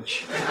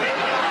 Blanche.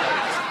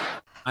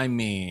 I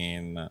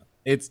mean,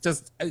 it's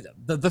just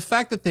the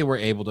fact that they were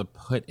able to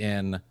put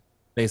in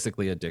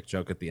basically a dick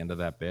joke at the end of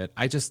that bit.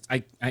 It's just,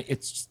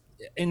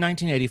 in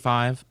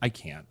 1985, I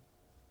can't.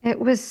 It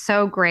was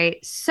so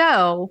great.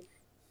 So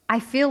I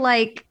feel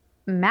like,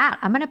 Matt,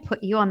 I'm going to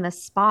put you on the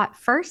spot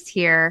first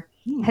here.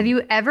 Have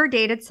you ever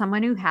dated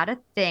someone who had a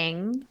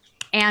thing?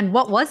 And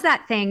what was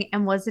that thing?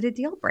 And was it a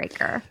deal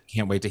breaker?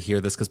 Can't wait to hear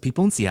this because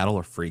people in Seattle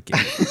are freaking.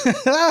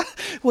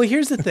 Well,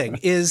 here's the thing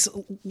is,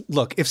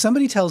 look, if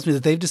somebody tells me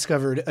that they've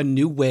discovered a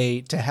new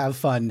way to have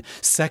fun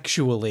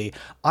sexually,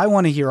 I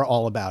want to hear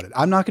all about it.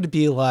 I'm not going to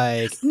be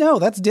like, no,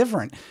 that's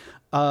different.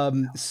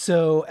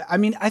 So, I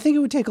mean, I think it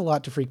would take a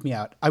lot to freak me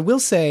out. I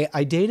will say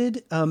I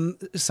dated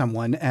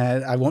someone,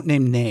 and I won't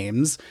name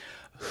names,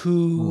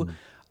 who...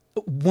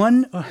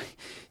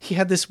 he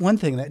had this one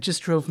thing that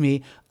just drove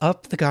me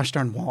up the gosh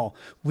darn wall,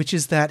 which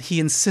is that he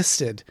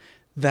insisted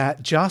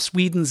that Joss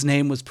Whedon's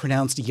name was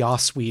pronounced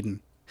Joss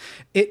Whedon.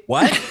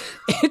 What?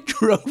 It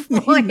drove me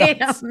Wait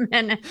nuts. a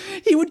minute.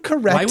 He would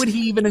correct. Why would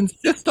he even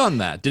insist on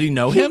that? Did he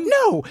know him?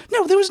 No,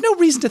 there was no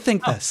reason to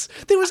think this.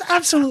 There was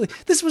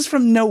this was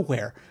from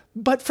nowhere.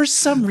 But for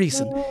some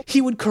reason,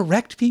 he would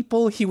correct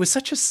people. He was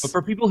such a... But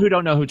for people who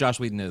don't know who Joss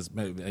Whedon is,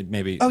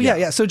 maybe... Oh,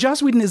 yeah. So Joss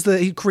Whedon is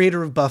the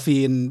creator of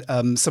Buffy and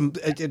some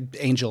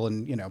Angel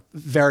and, you know,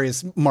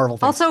 various Marvel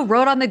things. Also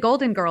wrote on the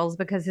Golden Girls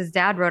because his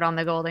dad wrote on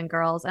the Golden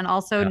Girls, and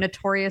also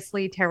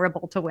notoriously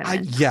terrible to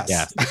women.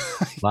 Yes.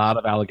 A lot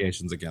of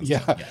allegations against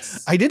him.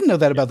 Yes. I didn't know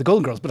that about the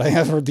Golden Girls, but I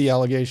have heard the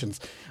allegations.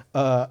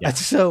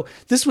 So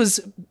this was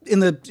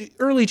in the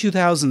early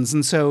 2000s,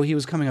 and so he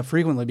was coming up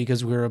frequently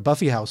because we were a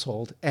Buffy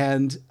household,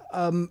 and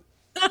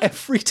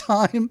every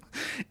time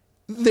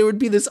there would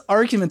be this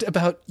argument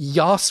about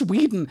Joss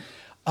Whedon,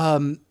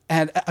 and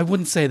I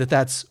wouldn't say that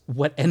that's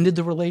what ended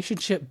the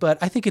relationship, but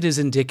I think it is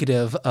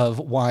indicative of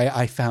why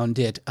I found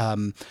it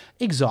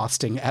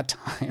exhausting at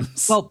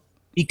times. Well,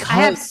 because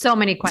I have so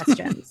many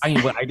questions.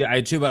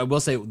 I too, but I will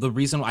say the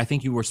reason I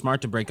think you were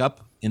smart to break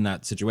up in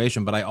that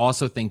situation, but I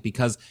also think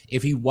because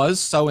if he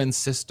was so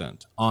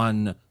insistent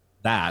on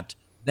that,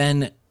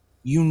 then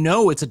you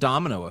know it's a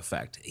domino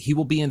effect. He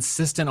will be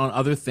insistent on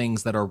other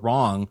things that are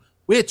wrong,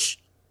 which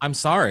I'm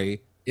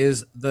sorry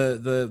is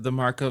the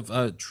mark of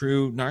a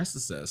true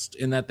narcissist,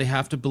 in that they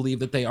have to believe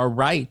that they are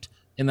right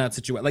in that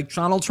situation. Like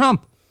Donald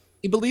Trump,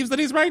 he believes that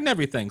he's right in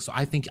everything. So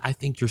I think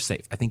you're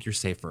safe. I think you're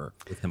safer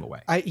with him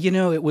away.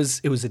 It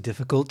was a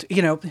difficult,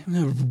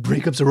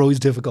 breakups are always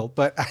difficult,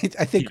 but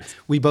I think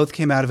we both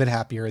came out of it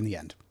happier in the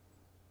end.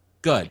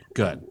 Good.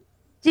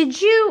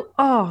 Did you?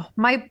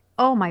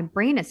 My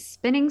brain is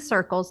spinning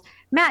circles.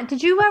 Matt,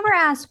 did you ever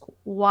ask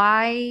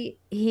why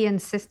he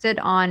insisted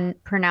on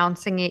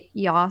pronouncing it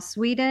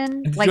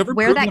Sweden? Like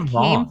where that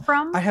came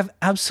from? I have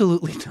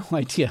absolutely no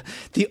idea.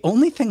 The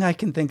only thing I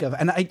can think of,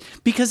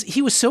 because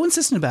he was so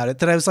insistent about it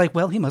that I was like,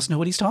 well, he must know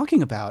what he's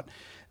talking about.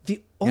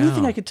 The only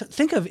thing I could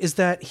think of is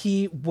that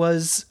he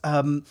was,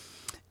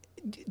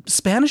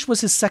 Spanish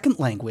was his second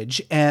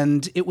language,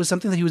 and it was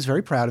something that he was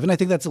very proud of. And I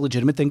think that's a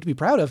legitimate thing to be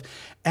proud of.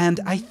 And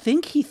I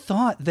think he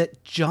thought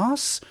that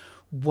Joss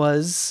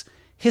was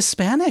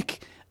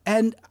Hispanic.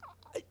 And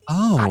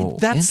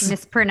that's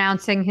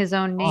mispronouncing his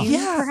own name,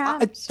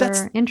 perhaps.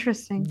 That's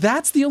interesting.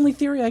 That's the only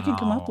theory I can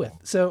come up with.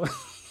 So,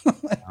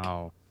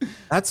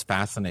 that's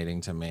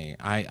fascinating to me.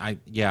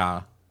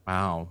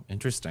 Wow,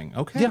 interesting.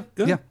 Okay, yeah,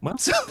 good. Yeah. Well,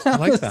 so I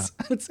like that.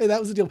 I would say that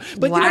was the deal.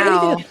 But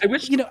wow. I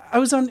wish I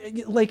was on,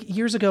 like,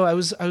 years ago. I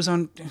was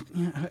on.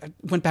 I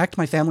went back to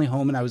my family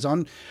home and I was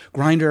on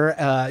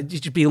Grindr,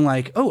 just being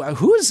like, "Oh,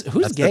 who's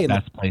That's gay?" The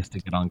best place to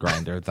get on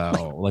Grindr,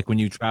 though. Like when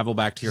you travel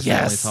back to your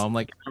family's home.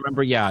 Like I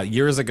remember,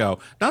 years ago.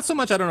 Not so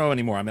much. I don't know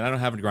anymore. I mean, I don't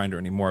have a Grindr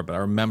anymore, but I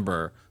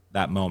remember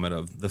that moment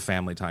of the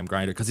family time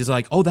Grindr, because he's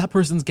like, oh, that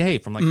person's gay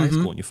from like high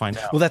school, and you find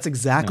out. Well, that's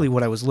exactly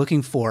what I was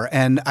looking for.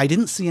 And I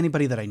didn't see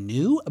anybody that I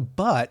knew,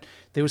 but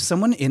there was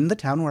someone in the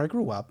town where I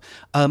grew up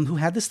who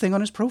had this thing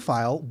on his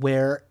profile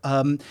where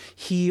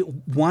he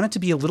wanted to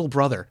be a little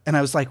brother. And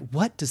I was like,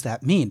 what does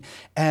that mean?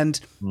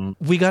 And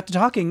we got to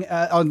talking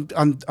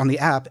on the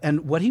app,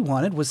 and what he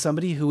wanted was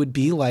somebody who would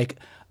be like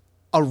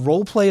a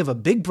role play of a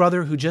big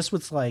brother who just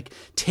was like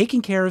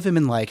taking care of him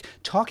and like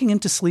talking him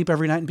to sleep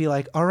every night and be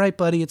like, all right,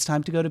 buddy, it's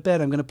time to go to bed.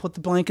 I'm going to put the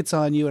blankets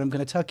on you and I'm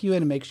going to tuck you in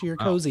and make sure you're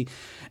cozy.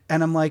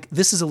 And I'm like,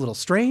 this is a little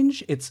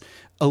strange. It's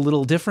a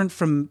little different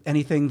from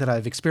anything that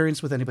I've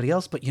experienced with anybody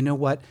else. But you know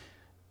what?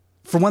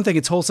 For one thing,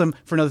 it's wholesome.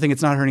 For another thing,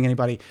 it's not hurting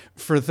anybody.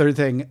 For a third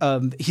thing,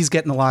 he's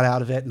getting a lot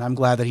out of it, and I'm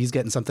glad that he's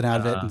getting something out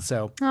of it. And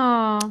so,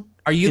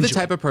 are you the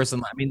type of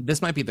person? I mean,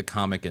 this might be the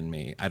comic in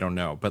me. I don't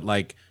know, but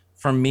like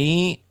for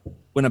me,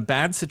 when a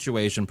bad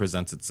situation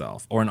presents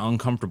itself, or an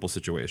uncomfortable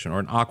situation, or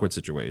an awkward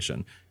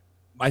situation,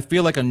 I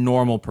feel like a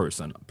normal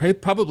person,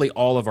 probably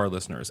all of our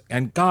listeners,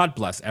 and God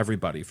bless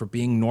everybody for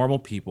being normal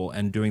people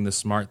and doing the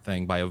smart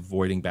thing by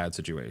avoiding bad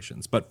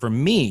situations. But for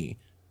me,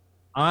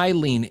 I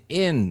lean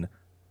in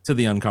to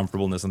the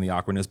uncomfortableness and the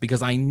awkwardness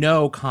because I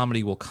know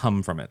comedy will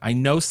come from it. I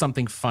know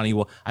something funny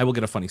I will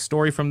get a funny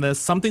story from this.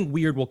 Something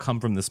weird will come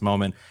from this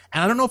moment.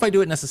 And I don't know if I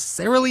do it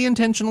necessarily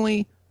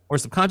intentionally or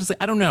subconsciously.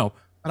 I don't know.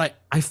 But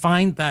I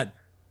find that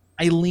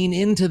I lean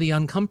into the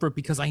uncomfort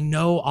because I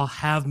know I'll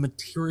have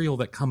material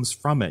that comes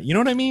from it. You know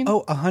what I mean?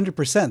 Oh,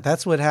 100%.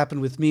 That's what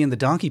happened with me and the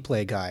donkey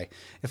play guy.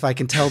 If I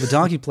can tell the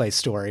donkey play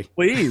story.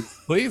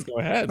 Please go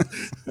ahead.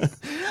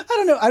 I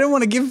don't know. I don't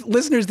want to give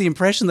listeners the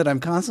impression that I'm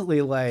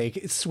constantly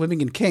like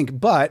swimming in kink,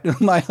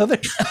 but my other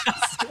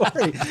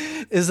story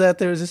is that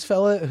there was this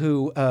fella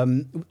who...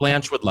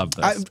 Blanche would love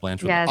this.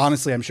 Blanche would yes.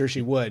 Honestly, I'm sure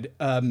she would.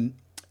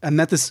 I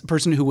met this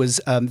person who was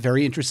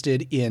very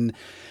interested in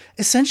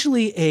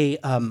essentially a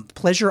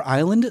Pleasure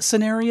Island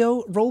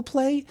scenario role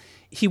play.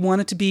 He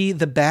wanted to be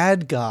the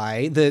bad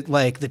guy,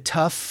 the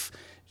tough,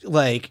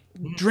 like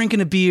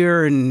drinking a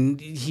beer, and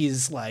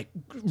he's like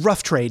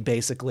rough trade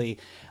basically.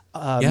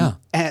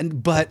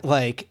 But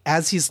like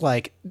as he's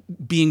like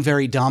being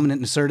very dominant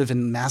and assertive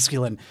and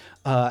masculine,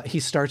 he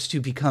starts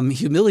to become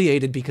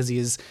humiliated because he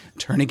is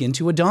turning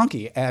into a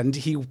donkey, and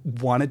he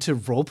wanted to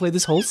role play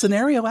this whole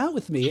scenario out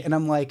with me, and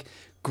I'm like,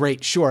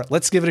 great, sure,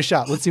 let's give it a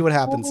shot. Let's see what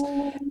happens.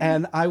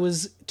 And I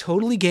was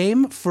totally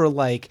game for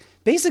like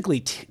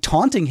basically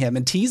taunting him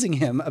and teasing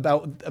him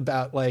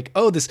about like,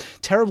 oh, this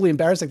terribly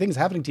embarrassing thing is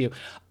happening to you,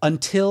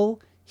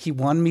 until he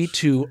wanted me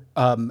to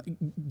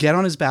get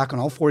on his back on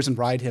all fours and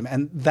ride him.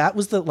 And that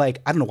was the,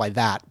 like, I don't know why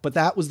but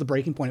that was the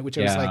breaking point at which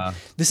I was like,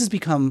 this has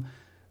become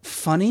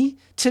funny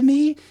to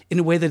me in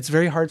a way that's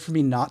very hard for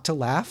me not to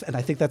laugh. And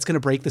I think that's going to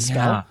break the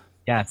spell.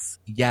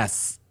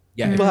 Yes.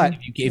 Yeah, but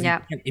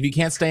if you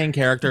can't stay in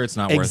character, it's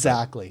not worth it.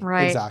 Exactly.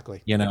 Right.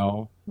 Exactly. You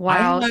know.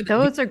 Wow,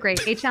 those are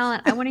great. H. Allen,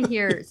 I want to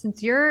hear,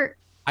 since you're.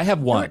 I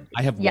have one.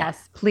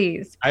 Yes,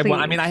 please. I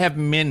mean, I have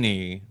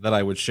many that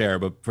I would share,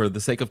 but for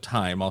the sake of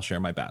time, I'll share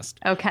my best.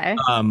 Okay.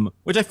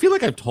 Which I feel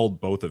like I've told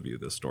both of you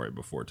this story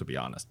before, to be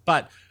honest.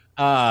 But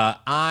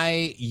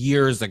I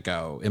years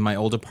ago in my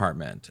old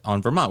apartment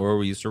on Vermont, where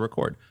we used to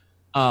record.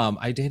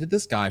 I dated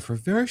this guy for a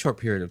very short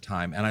period of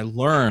time, and I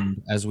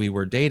learned as we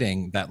were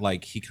dating that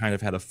like he kind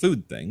of had a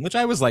food thing, which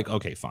I was like,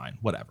 okay, fine,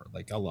 whatever,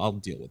 like I'll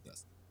deal with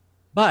this.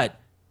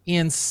 But he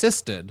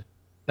insisted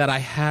that I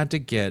had to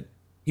get.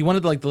 He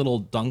wanted like the little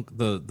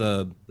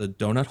the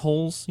donut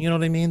holes, you know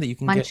what I mean, that you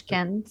can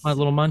munchkins.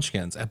 Little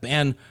munchkins,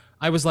 and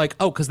I was like,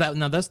 oh, because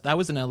that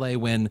was in LA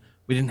when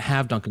we didn't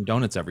have Dunkin'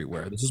 Donuts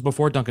everywhere. This was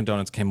before Dunkin'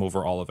 Donuts came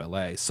over all of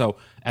LA. So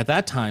at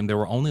that time, there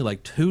were only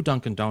like 2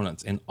 Dunkin'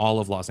 Donuts in all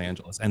of Los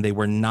Angeles, and they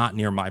were not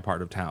near my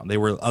part of town. They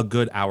were a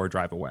good hour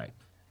drive away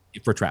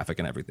for traffic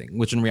and everything,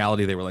 which in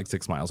reality, they were like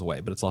 6 miles away,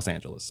 but it's Los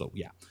Angeles. So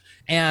yeah.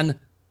 And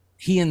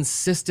he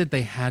insisted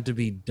they had to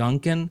be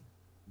Dunkin'.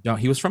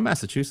 He was from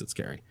Massachusetts,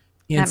 Carrie.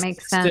 That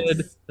makes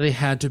sense. They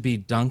had to be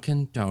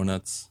Dunkin'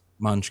 Donuts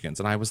Munchkins.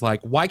 And I was like,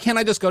 why can't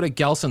I just go to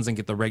Gelson's and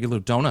get the regular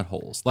donut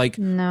holes? Like,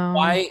 no.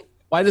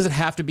 Why does it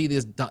have to be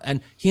this?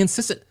 And he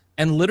insisted.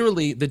 And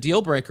literally the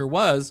deal breaker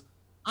was,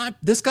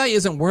 this guy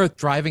isn't worth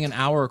driving an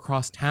hour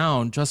across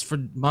town just for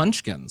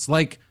Munchkins.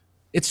 Like,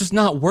 it's just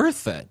not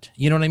worth it.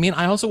 You know what I mean?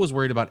 I also was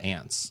worried about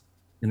ants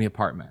in the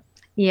apartment.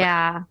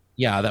 Yeah.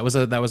 Yeah, that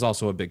was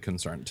also a big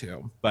concern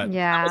too. But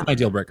that was my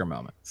deal breaker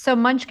moment. So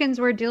Munchkins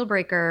were a deal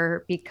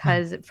breaker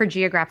because for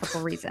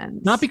geographical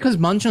reasons. Not because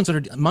Munchkins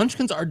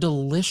are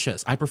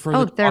delicious. I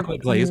prefer the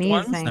chocolate glazed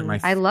ones.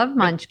 I love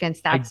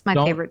Munchkins. That's my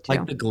favorite too.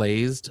 Like the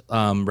glazed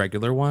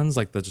regular ones,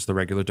 like just the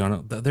regular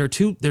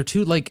donut. They're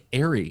too like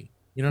airy.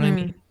 You know what I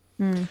mean?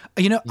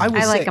 You know, I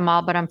like them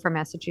all, but I'm from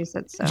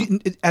Massachusetts. So.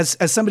 As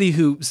somebody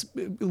who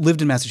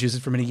lived in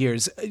Massachusetts for many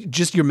years,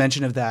 just your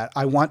mention of that,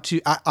 I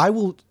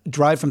will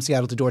drive from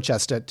Seattle to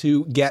Dorchester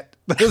to get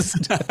those,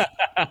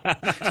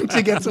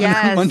 to get some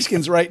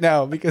Munchkins right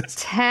now, because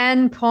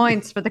 10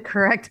 points for the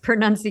correct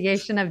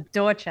pronunciation of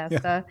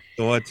Dorchester. Yeah.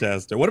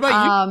 Dorchester. What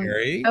about you,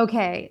 Carrie?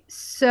 Okay,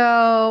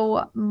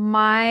 so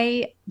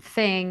my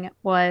thing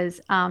was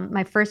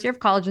my first year of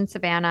college in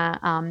Savannah.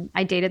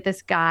 I dated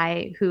this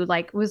guy who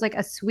was like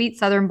a sweet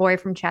Southern boy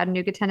from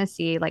Chattanooga,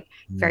 Tennessee, like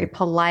very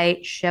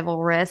polite,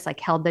 chivalrous, like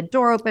held the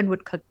door open,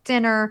 would cook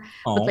dinner,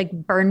 would like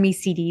burn me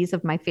CDs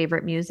of my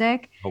favorite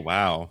music. Oh,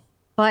 wow.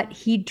 But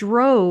he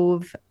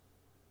drove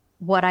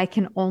what I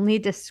can only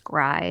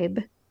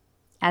describe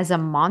as a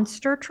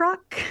monster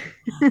truck.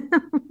 And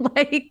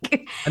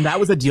that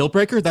was a deal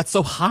breaker? That's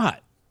so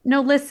hot.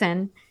 No,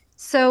 listen.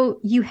 So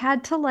you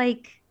had to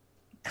like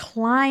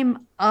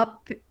climb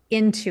up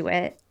into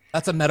it.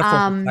 That's a metaphor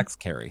for sex,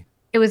 Carrie.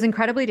 It was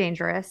incredibly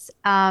dangerous.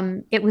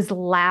 It was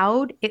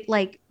loud. It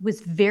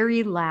was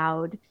very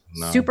loud,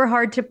 super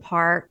hard to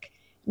park.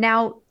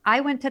 Now,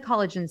 I went to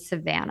college in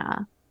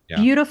Savannah.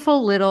 Yeah.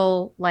 Beautiful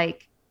little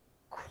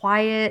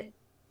quiet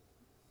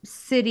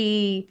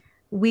city,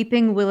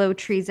 weeping willow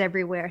trees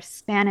everywhere,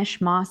 Spanish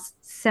moss,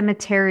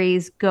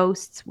 cemeteries,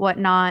 ghosts,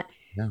 whatnot.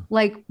 Yeah.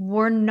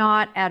 We're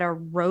not at a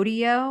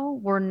rodeo.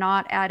 We're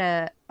not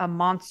at a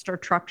monster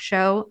truck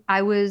show.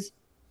 I was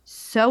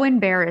so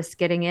embarrassed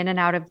getting in and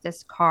out of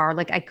this car.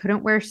 I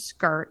couldn't wear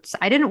skirts.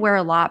 I didn't wear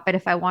a lot, but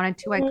if I wanted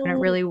to, I couldn't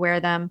really wear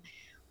them.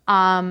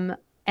 And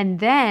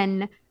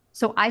then,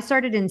 so I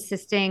started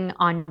insisting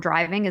on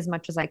driving as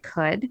much as I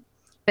could.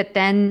 But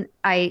then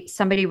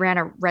somebody ran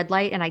a red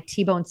light and I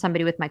T-boned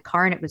somebody with my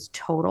car and it was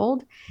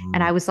totaled.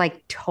 And I was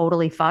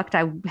totally fucked.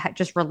 I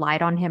just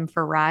relied on him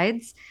for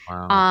rides.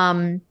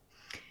 Wow.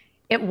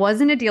 It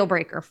wasn't a deal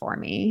breaker for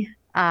me.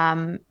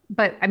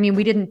 But I mean,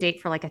 we didn't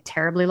date for a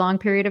terribly long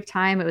period of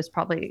time. It was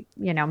probably,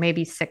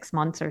 maybe 6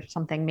 months or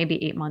something,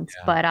 maybe 8 months,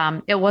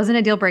 but, it wasn't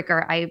a deal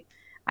breaker.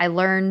 I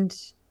wouldn't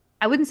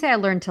say I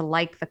learned to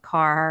like the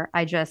car.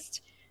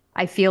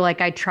 I feel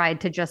like I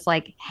tried to just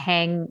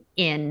hang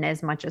in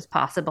as much as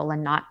possible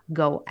and not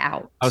go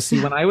out. Oh,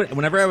 see,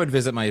 whenever I would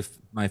visit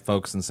my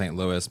folks in St.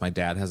 Louis, my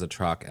dad has a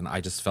truck, and I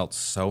just felt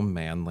so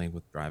manly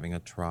with driving a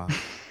truck.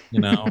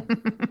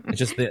 It's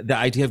just the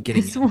idea of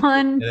getting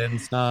and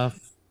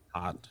stuff.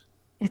 Hot.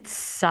 It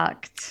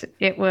sucked.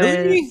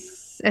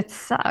 It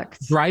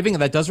sucked. Driving,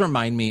 that does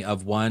remind me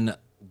of one.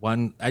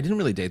 I didn't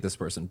really date this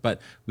person, but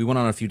we went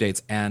on a few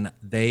dates, and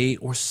they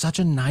were such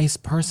a nice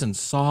person,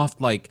 soft,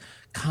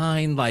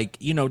 kind,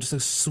 just a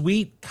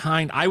sweet,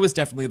 kind. I was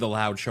definitely the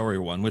loud, showy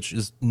one, which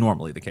is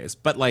normally the case.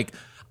 But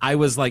I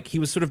was he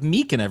was sort of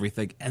meek and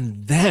everything.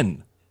 And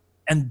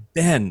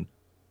then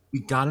we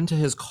got into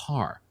his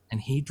car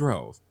and he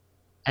drove,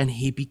 and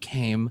he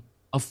became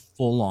a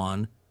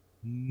full-on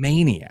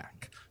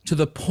maniac to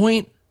the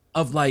point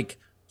of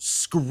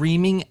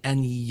screaming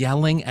and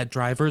yelling at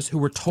drivers who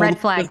were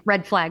totally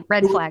red flag,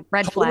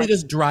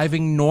 just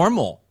driving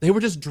normal. They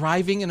were just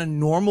driving in a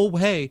normal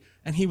way,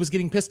 and he was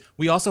getting pissed.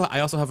 I also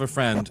have a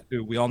friend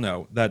who we all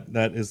know that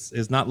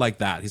is not like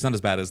that. He's not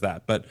as bad as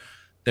that, but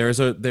there's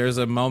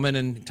a moment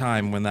in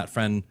time when that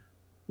friend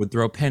would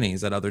throw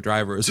pennies at other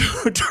drivers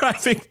who were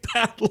driving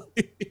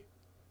badly.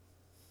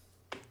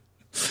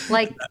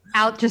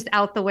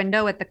 Out the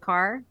window at the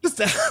car? Just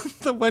out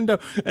the window.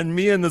 And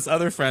me and this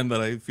other friend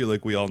that I feel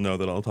like we all know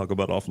that I'll talk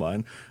about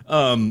offline,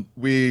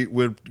 we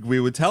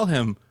would tell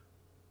him,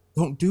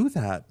 don't do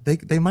that.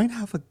 They might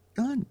have a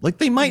gun.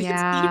 They might.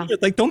 Yeah.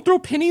 Don't throw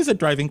pennies at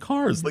driving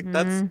cars.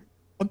 That's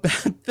a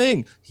bad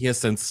thing. He has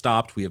since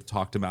stopped. We have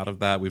talked him out of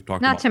that. We've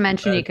talked. Not to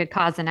mention you could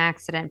cause an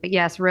accident. But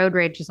yes, road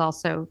rage is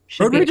also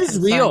road rage is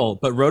real.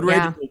 But road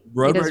rage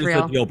is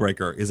a deal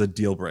breaker. Is a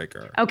deal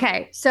breaker.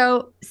 Okay,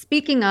 so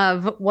speaking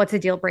of what's a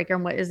deal breaker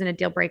and what isn't a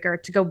deal breaker,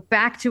 to go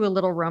back to A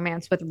Little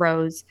Romance with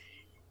Rose,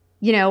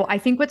 you know, I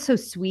think what's so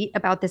sweet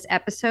about this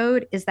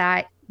episode is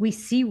that we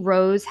see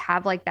Rose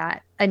have like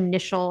that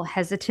initial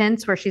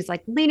hesitance where she's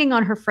like leaning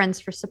on her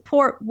friends for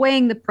support,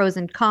 weighing the pros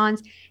and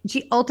cons. And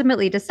she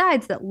ultimately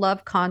decides that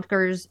love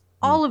conquers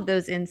all of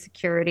those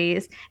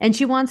insecurities and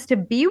she wants to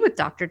be with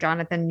Dr.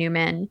 Jonathan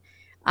Newman.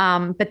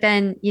 But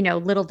then, you know,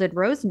 little did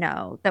Rose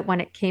know that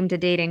when it came to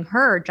dating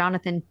her,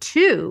 Jonathan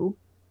too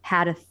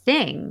had a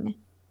thing,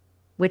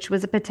 which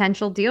was a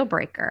potential deal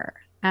breaker.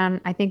 And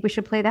I think we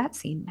should play that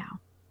scene now.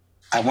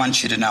 I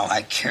want you to know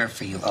I care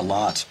for you a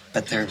lot,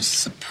 but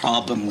there's a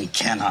problem we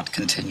cannot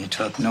continue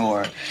to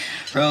ignore.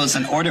 Rose,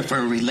 in order for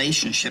a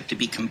relationship to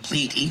be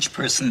complete, each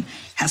person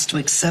has to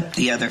accept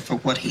the other for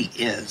what he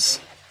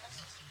is.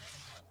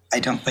 I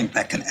don't think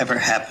that can ever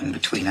happen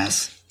between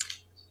us.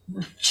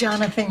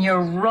 Jonathan, you're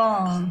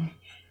wrong.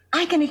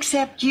 I can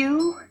accept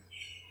you.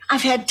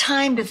 I've had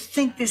time to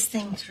think this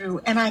thing through,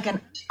 and I can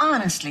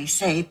honestly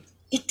say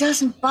it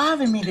doesn't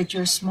bother me that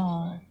you're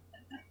small.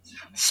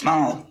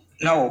 Small?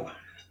 No.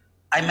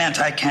 I meant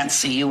I can't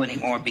see you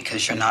anymore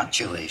because you're not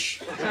Jewish.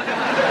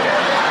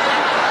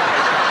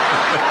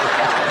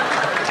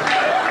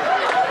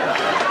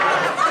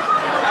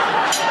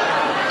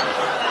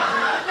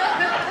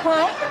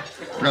 What?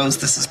 Rose,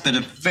 this has been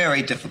a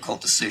very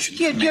difficult decision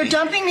for me. You're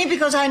dumping me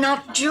because I'm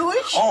not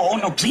Jewish? Oh,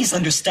 no, please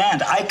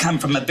understand. I come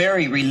from a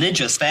very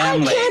religious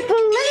family. I can't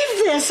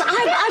believe this.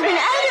 I've been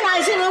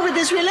agonizing over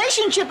this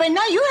relationship, and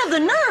now you have the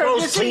nerve.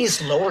 Rose,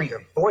 please lower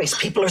your voice.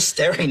 People are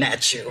staring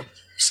at you.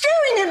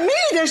 Staring at me?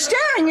 They're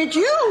staring at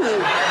you.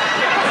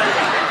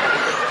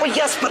 Well,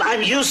 yes, but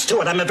I'm used to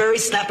it. I'm a very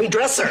snappy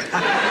dresser.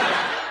 God,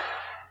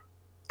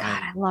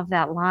 I love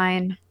that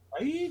line.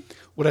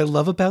 What I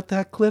love about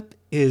that clip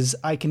is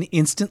I can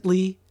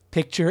instantly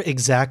picture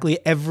exactly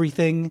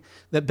everything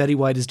that Betty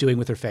White is doing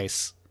with her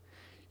face.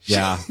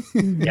 Yeah.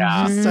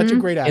 Yeah. She's such a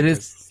great actress. It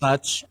is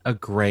such a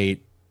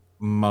great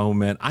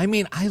moment. I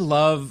mean, I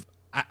love...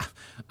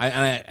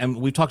 and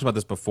we've talked about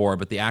this before,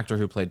 but the actor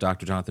who played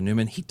Dr. Jonathan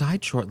Newman, he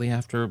died shortly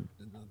after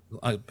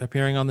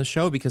appearing on the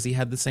show because he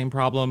had the same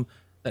problem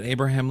that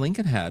Abraham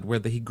Lincoln had, where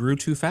he grew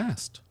too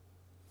fast.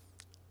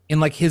 In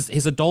like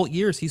his adult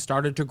years, he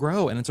started to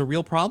grow, and it's a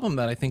real problem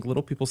that I think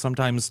little people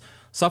sometimes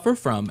suffer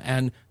from.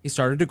 And he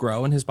started to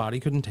grow, and his body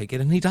couldn't take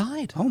it, and he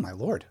died. Oh my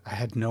Lord, I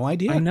had no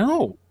idea. I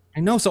know.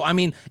 So I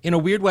mean, in a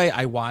weird way,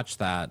 I watch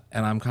that,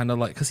 and I'm kind of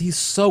like, because he's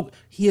so good.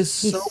 He's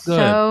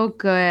so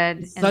good.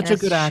 He's such a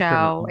good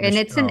actor. And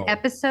it's an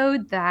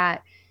episode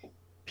that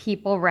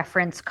people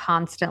reference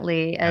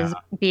constantly as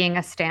being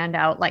a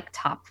standout, like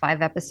top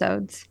 5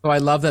 episodes. So I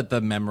love that the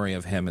memory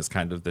of him is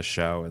kind of the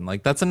show, and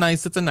like it's a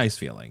nice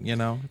feeling, you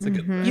know. It's a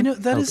good. You know,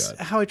 that is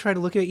how I try to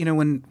look at it. You know,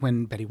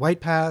 when Betty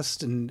White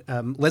passed, and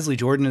Leslie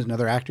Jordan is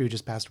another actor who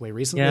just passed away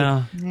recently.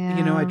 Yeah.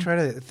 You know, I try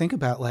to think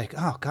about like,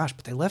 oh gosh,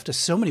 but they left us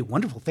so many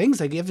wonderful things.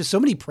 They gave us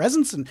so many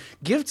presents and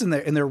gifts in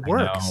their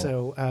work.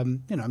 So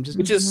you know, I'm just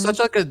which is such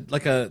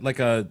like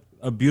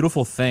a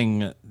beautiful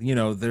thing. You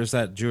know, there's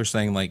that Jewish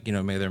saying like, you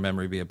know, may their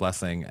memory be a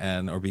blessing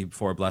or be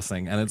before a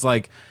blessing. And it's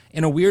like,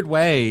 in a weird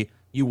way,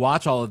 you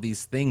watch all of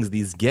these things,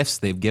 these gifts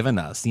they've given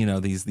us, you know,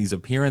 these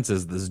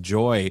appearances, this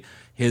joy,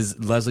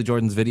 Leslie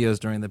Jordan's videos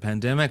during the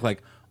pandemic,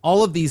 like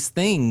all of these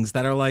things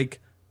that are like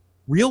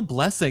real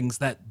blessings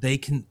that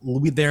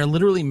they're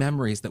literally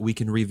memories that we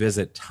can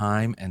revisit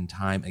time and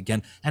time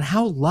again. And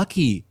how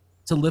lucky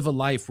to live a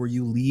life where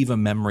you leave a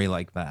memory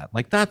like that.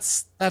 Like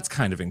that's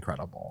kind of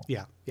incredible.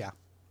 Yeah.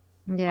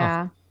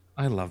 Yeah. Oh,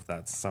 I love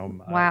that so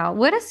much. Wow.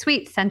 What a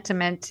sweet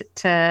sentiment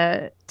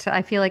to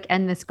I feel like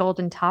end this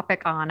golden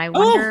topic on. I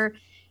wonder,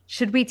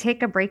 should we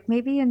take a break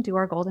maybe and do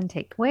our golden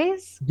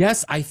takeaways?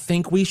 Yes, I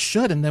think we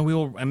should. And then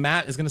and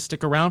Matt is going to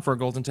stick around for a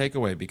golden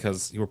takeaway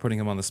because you were putting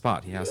him on the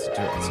spot. He has to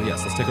do it. So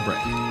yes, let's take a break.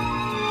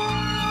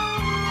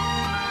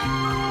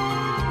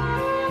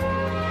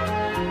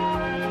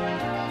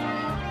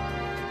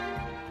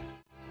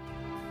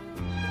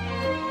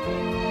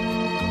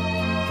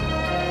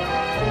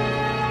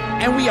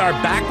 And we are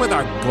back with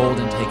our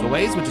golden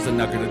takeaways, which is a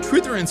nugget of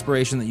truth or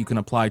inspiration that you can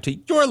apply to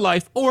your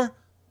life or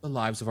the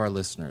lives of our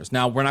listeners.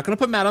 Now, we're not going to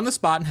put Matt on the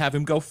spot and have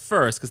him go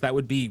first because that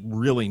would be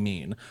really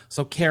mean.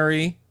 So,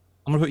 Carrie,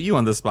 I'm going to put you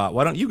on the spot.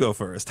 Why don't you go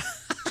first?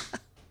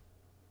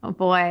 Oh,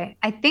 boy.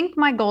 I think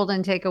my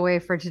golden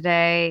takeaway for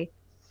today,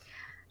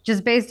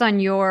 just based on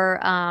your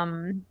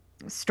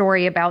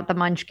story about the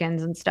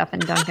munchkins and stuff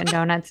in Dunkin'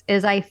 Donuts,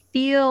 is I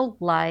feel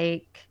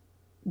like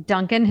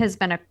Dunkin' has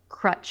been a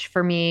crutch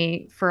for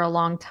me for a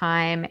long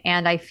time.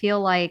 And I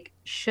feel like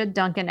should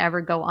Dunkin' ever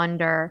go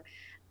under,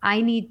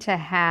 I need to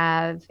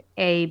have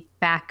a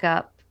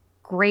backup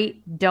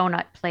great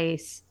donut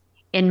place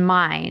in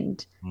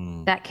mind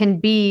that can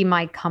be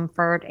my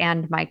comfort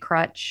and my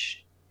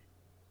crutch.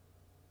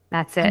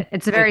 That's it.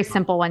 It's a very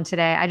simple one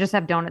today. I just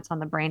have donuts on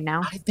the brain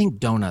now. I think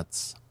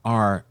donuts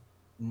are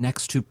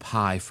next to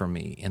pie for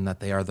me in that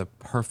they are the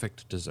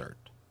perfect dessert.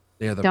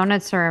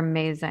 Donuts are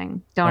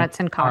amazing. Donuts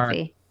and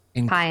coffee.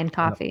 Pie and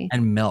coffee.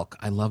 And milk.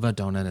 I love a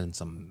donut and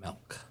some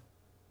milk.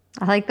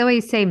 I like the way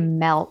you say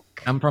milk.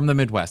 I'm from the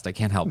Midwest. I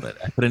can't help it.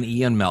 I put an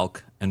E in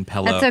milk and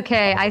pillow. That's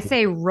okay. I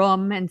say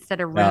rum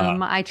instead of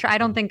room. I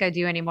don't think I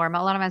do anymore.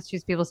 A lot of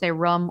Massachusetts people say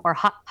rum or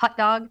hot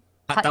dog.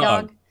 Hot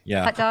dog.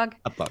 Yeah. Hot dog.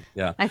 Hot dog.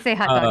 Yeah. I say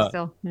hot dog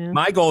still. Yeah.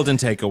 My golden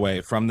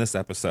takeaway from this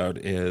episode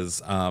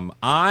is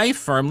I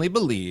firmly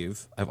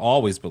believe, I've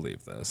always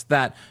believed this,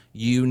 that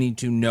you need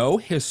to know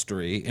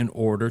history in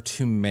order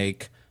to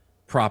make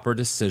proper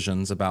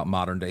decisions about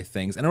modern day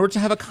things. In order to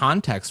have a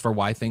context for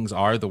why things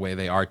are the way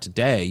they are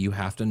today, you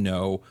have to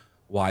know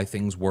why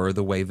things were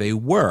the way they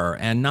were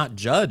and not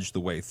judge the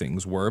way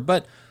things were,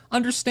 but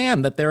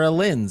understand that they're a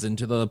lens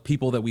into the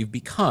people that we've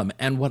become.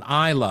 And what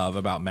I love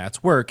about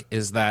Matt's work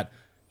is that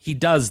he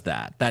does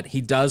that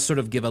he does sort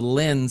of give a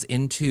lens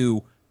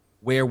into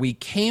where we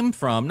came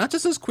from, not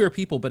just as queer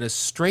people, but as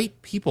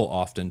straight people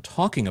often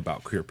talking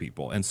about queer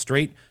people and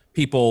straight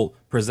people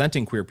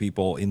presenting queer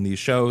people in these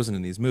shows and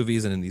in these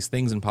movies and in these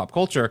things in pop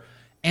culture,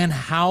 and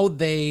how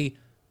they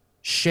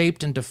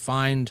shaped and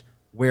defined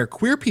where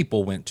queer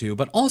people went to,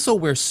 but also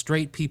where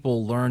straight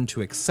people learned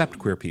to accept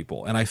queer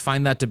people. And I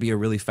find that to be a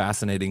really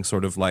fascinating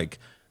sort of like,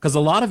 because a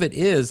lot of it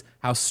is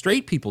how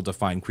straight people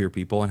define queer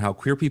people and how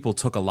queer people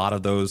took a lot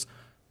of those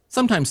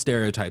sometimes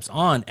stereotypes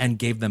on and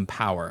gave them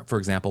power. For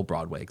example,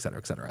 Broadway, et cetera,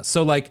 et cetera.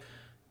 So like,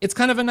 it's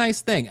kind of a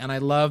nice thing. And I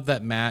love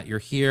that, Matt, you're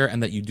here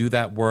and that you do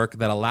that work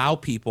that allow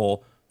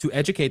people to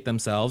educate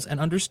themselves and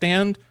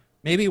understand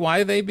maybe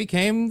why they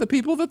became the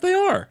people that they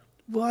are.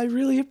 Well, I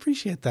really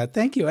appreciate that.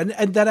 Thank you. And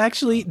that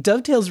actually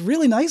dovetails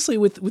really nicely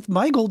with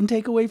my golden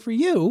takeaway for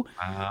you.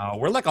 Wow,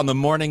 we're like on the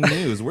morning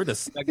news. We're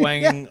just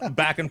segueing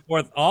back and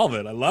forth, all of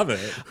it. I love it.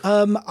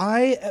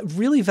 I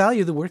really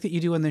value the work that you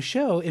do on this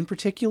show, in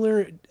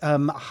particular,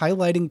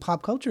 highlighting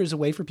pop culture as a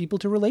way for people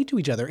to relate to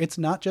each other. It's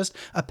not just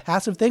a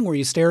passive thing where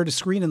you stare at a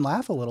screen and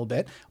laugh a little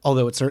bit,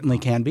 although it certainly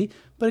can be,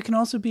 but it can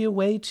also be a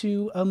way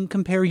to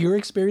compare your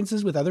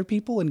experiences with other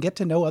people and get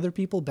to know other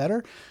people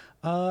better.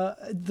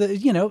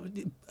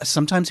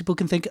 Sometimes people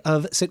can think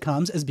of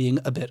sitcoms as being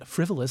a bit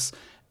frivolous,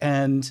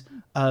 and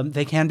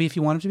they can be if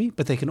you want them to be,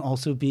 but they can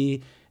also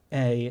be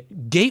a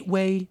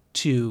gateway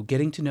to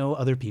getting to know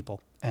other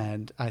people.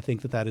 And I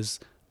think that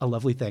is a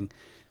lovely thing.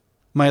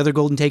 My other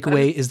golden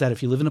takeaway is that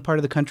if you live in a part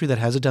of the country that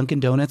has a Dunkin'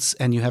 Donuts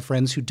and you have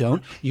friends who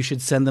don't, you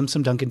should send them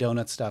some Dunkin'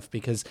 Donuts stuff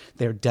because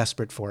they're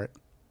desperate for it.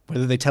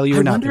 Whether they tell you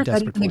or not, they're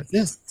desperate for it.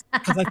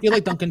 Because I feel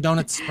like Dunkin'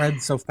 Donuts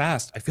spread so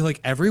fast. I feel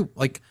like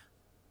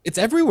it's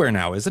everywhere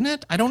now, isn't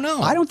it? I don't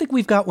know. I don't think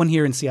we've got one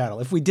here in Seattle.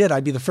 If we did,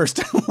 I'd be the first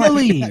to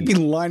I'd be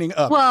lining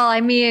up. Well,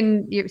 I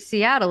mean,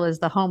 Seattle is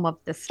the home of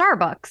the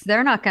Starbucks.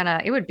 They're not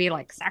it would be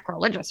like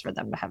sacrilegious for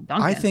them to have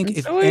Dunkin'. I think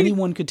if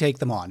anyone could take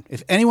them on,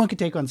 if anyone could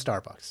take on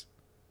Starbucks.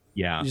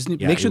 Yeah. Just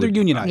make sure they're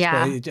unionized.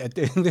 Yeah.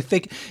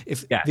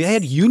 If they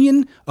had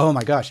union, oh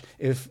my gosh,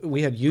 if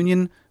we had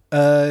union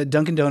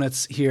Dunkin'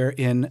 Donuts here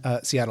in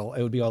Seattle,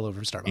 it would be all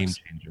over Starbucks.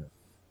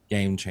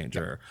 Game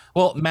changer.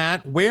 Well,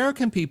 Matt, where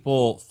can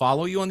people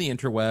follow you on the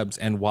interwebs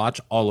and watch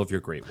all of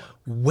your great work?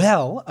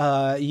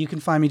 Well, you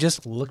can find me,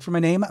 just look for my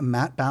name,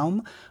 Matt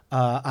Baum.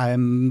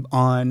 I'm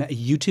on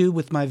YouTube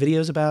with my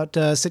videos about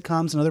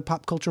sitcoms and other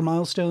pop culture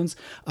milestones.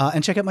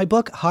 And check out my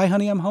book, Hi,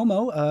 Honey, I'm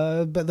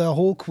Homo, the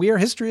whole queer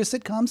history of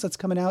sitcoms that's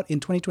coming out in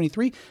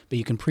 2023. But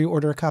you can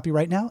pre-order a copy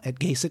right now at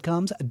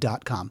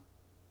gaysitcoms.com.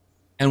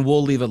 And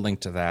we'll leave a link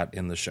to that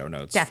in the show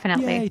notes.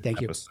 Definitely. Yay,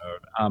 thank you.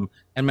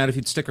 And Matt, if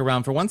you'd stick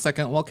around for 1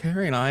 second while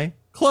Carrie and I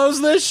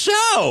close this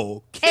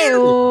show. Carrie,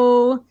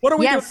 Ew. what are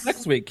we doing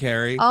next week,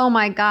 Carrie? Oh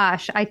my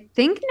gosh. I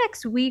think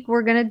next week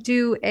we're going to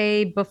do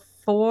a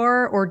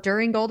before or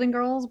during Golden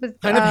Girls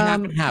with kind of half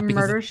and half,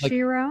 Murder,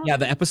 She Wrote. Yeah,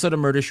 the episode of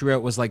Murder, She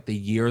Wrote was like the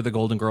year the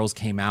Golden Girls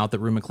came out that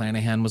Rue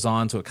McClanahan was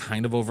on, so it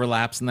kind of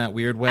overlaps in that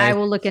weird way. I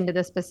will look into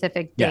the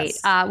specific date.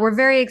 Yes. We're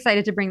very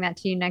excited to bring that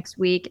to you next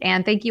week.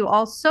 And thank you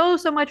all so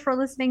much for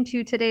listening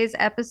to today's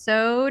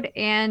episode.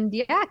 And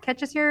yeah,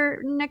 catch us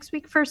here next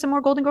week for some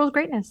more Golden Girls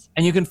greatness.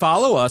 And you can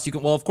follow us.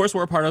 Well, of course,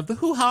 we're a part of the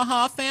Hoo Ha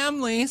Ha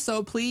family.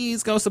 So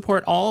please go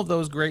support all of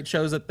those great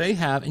shows that they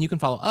have. And you can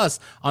follow us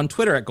on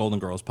Twitter at Golden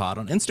Girls Pod,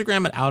 on Instagram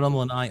at Out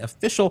Lanai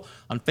Official,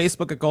 on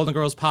Facebook at Golden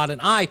Girls Pod.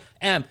 And I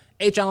am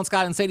H. Alan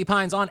Scott and Sadie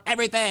Pines on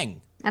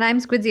everything. And I'm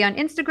Squidzy on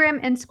Instagram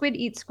and Squid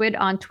Eats Squid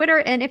on Twitter.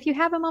 And if you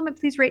have a moment,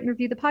 please rate and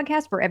review the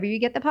podcast wherever you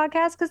get the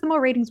podcast, because the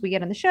more ratings we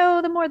get on the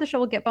show, the more the show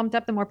will get bumped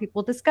up, the more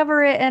people will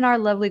discover it, and our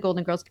lovely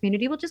Golden Girls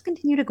community will just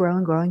continue to grow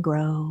and grow and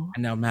grow.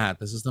 And now, Matt,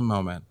 this is the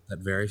moment that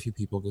very few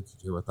people get to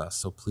do with us.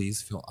 So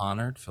please feel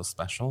honored, feel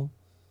special.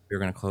 We're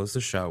going to close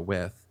the show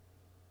with,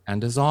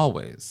 and as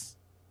always,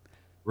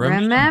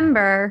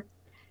 remember,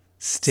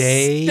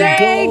 stay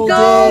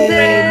golden.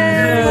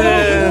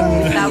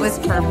 That was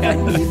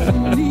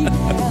perfect.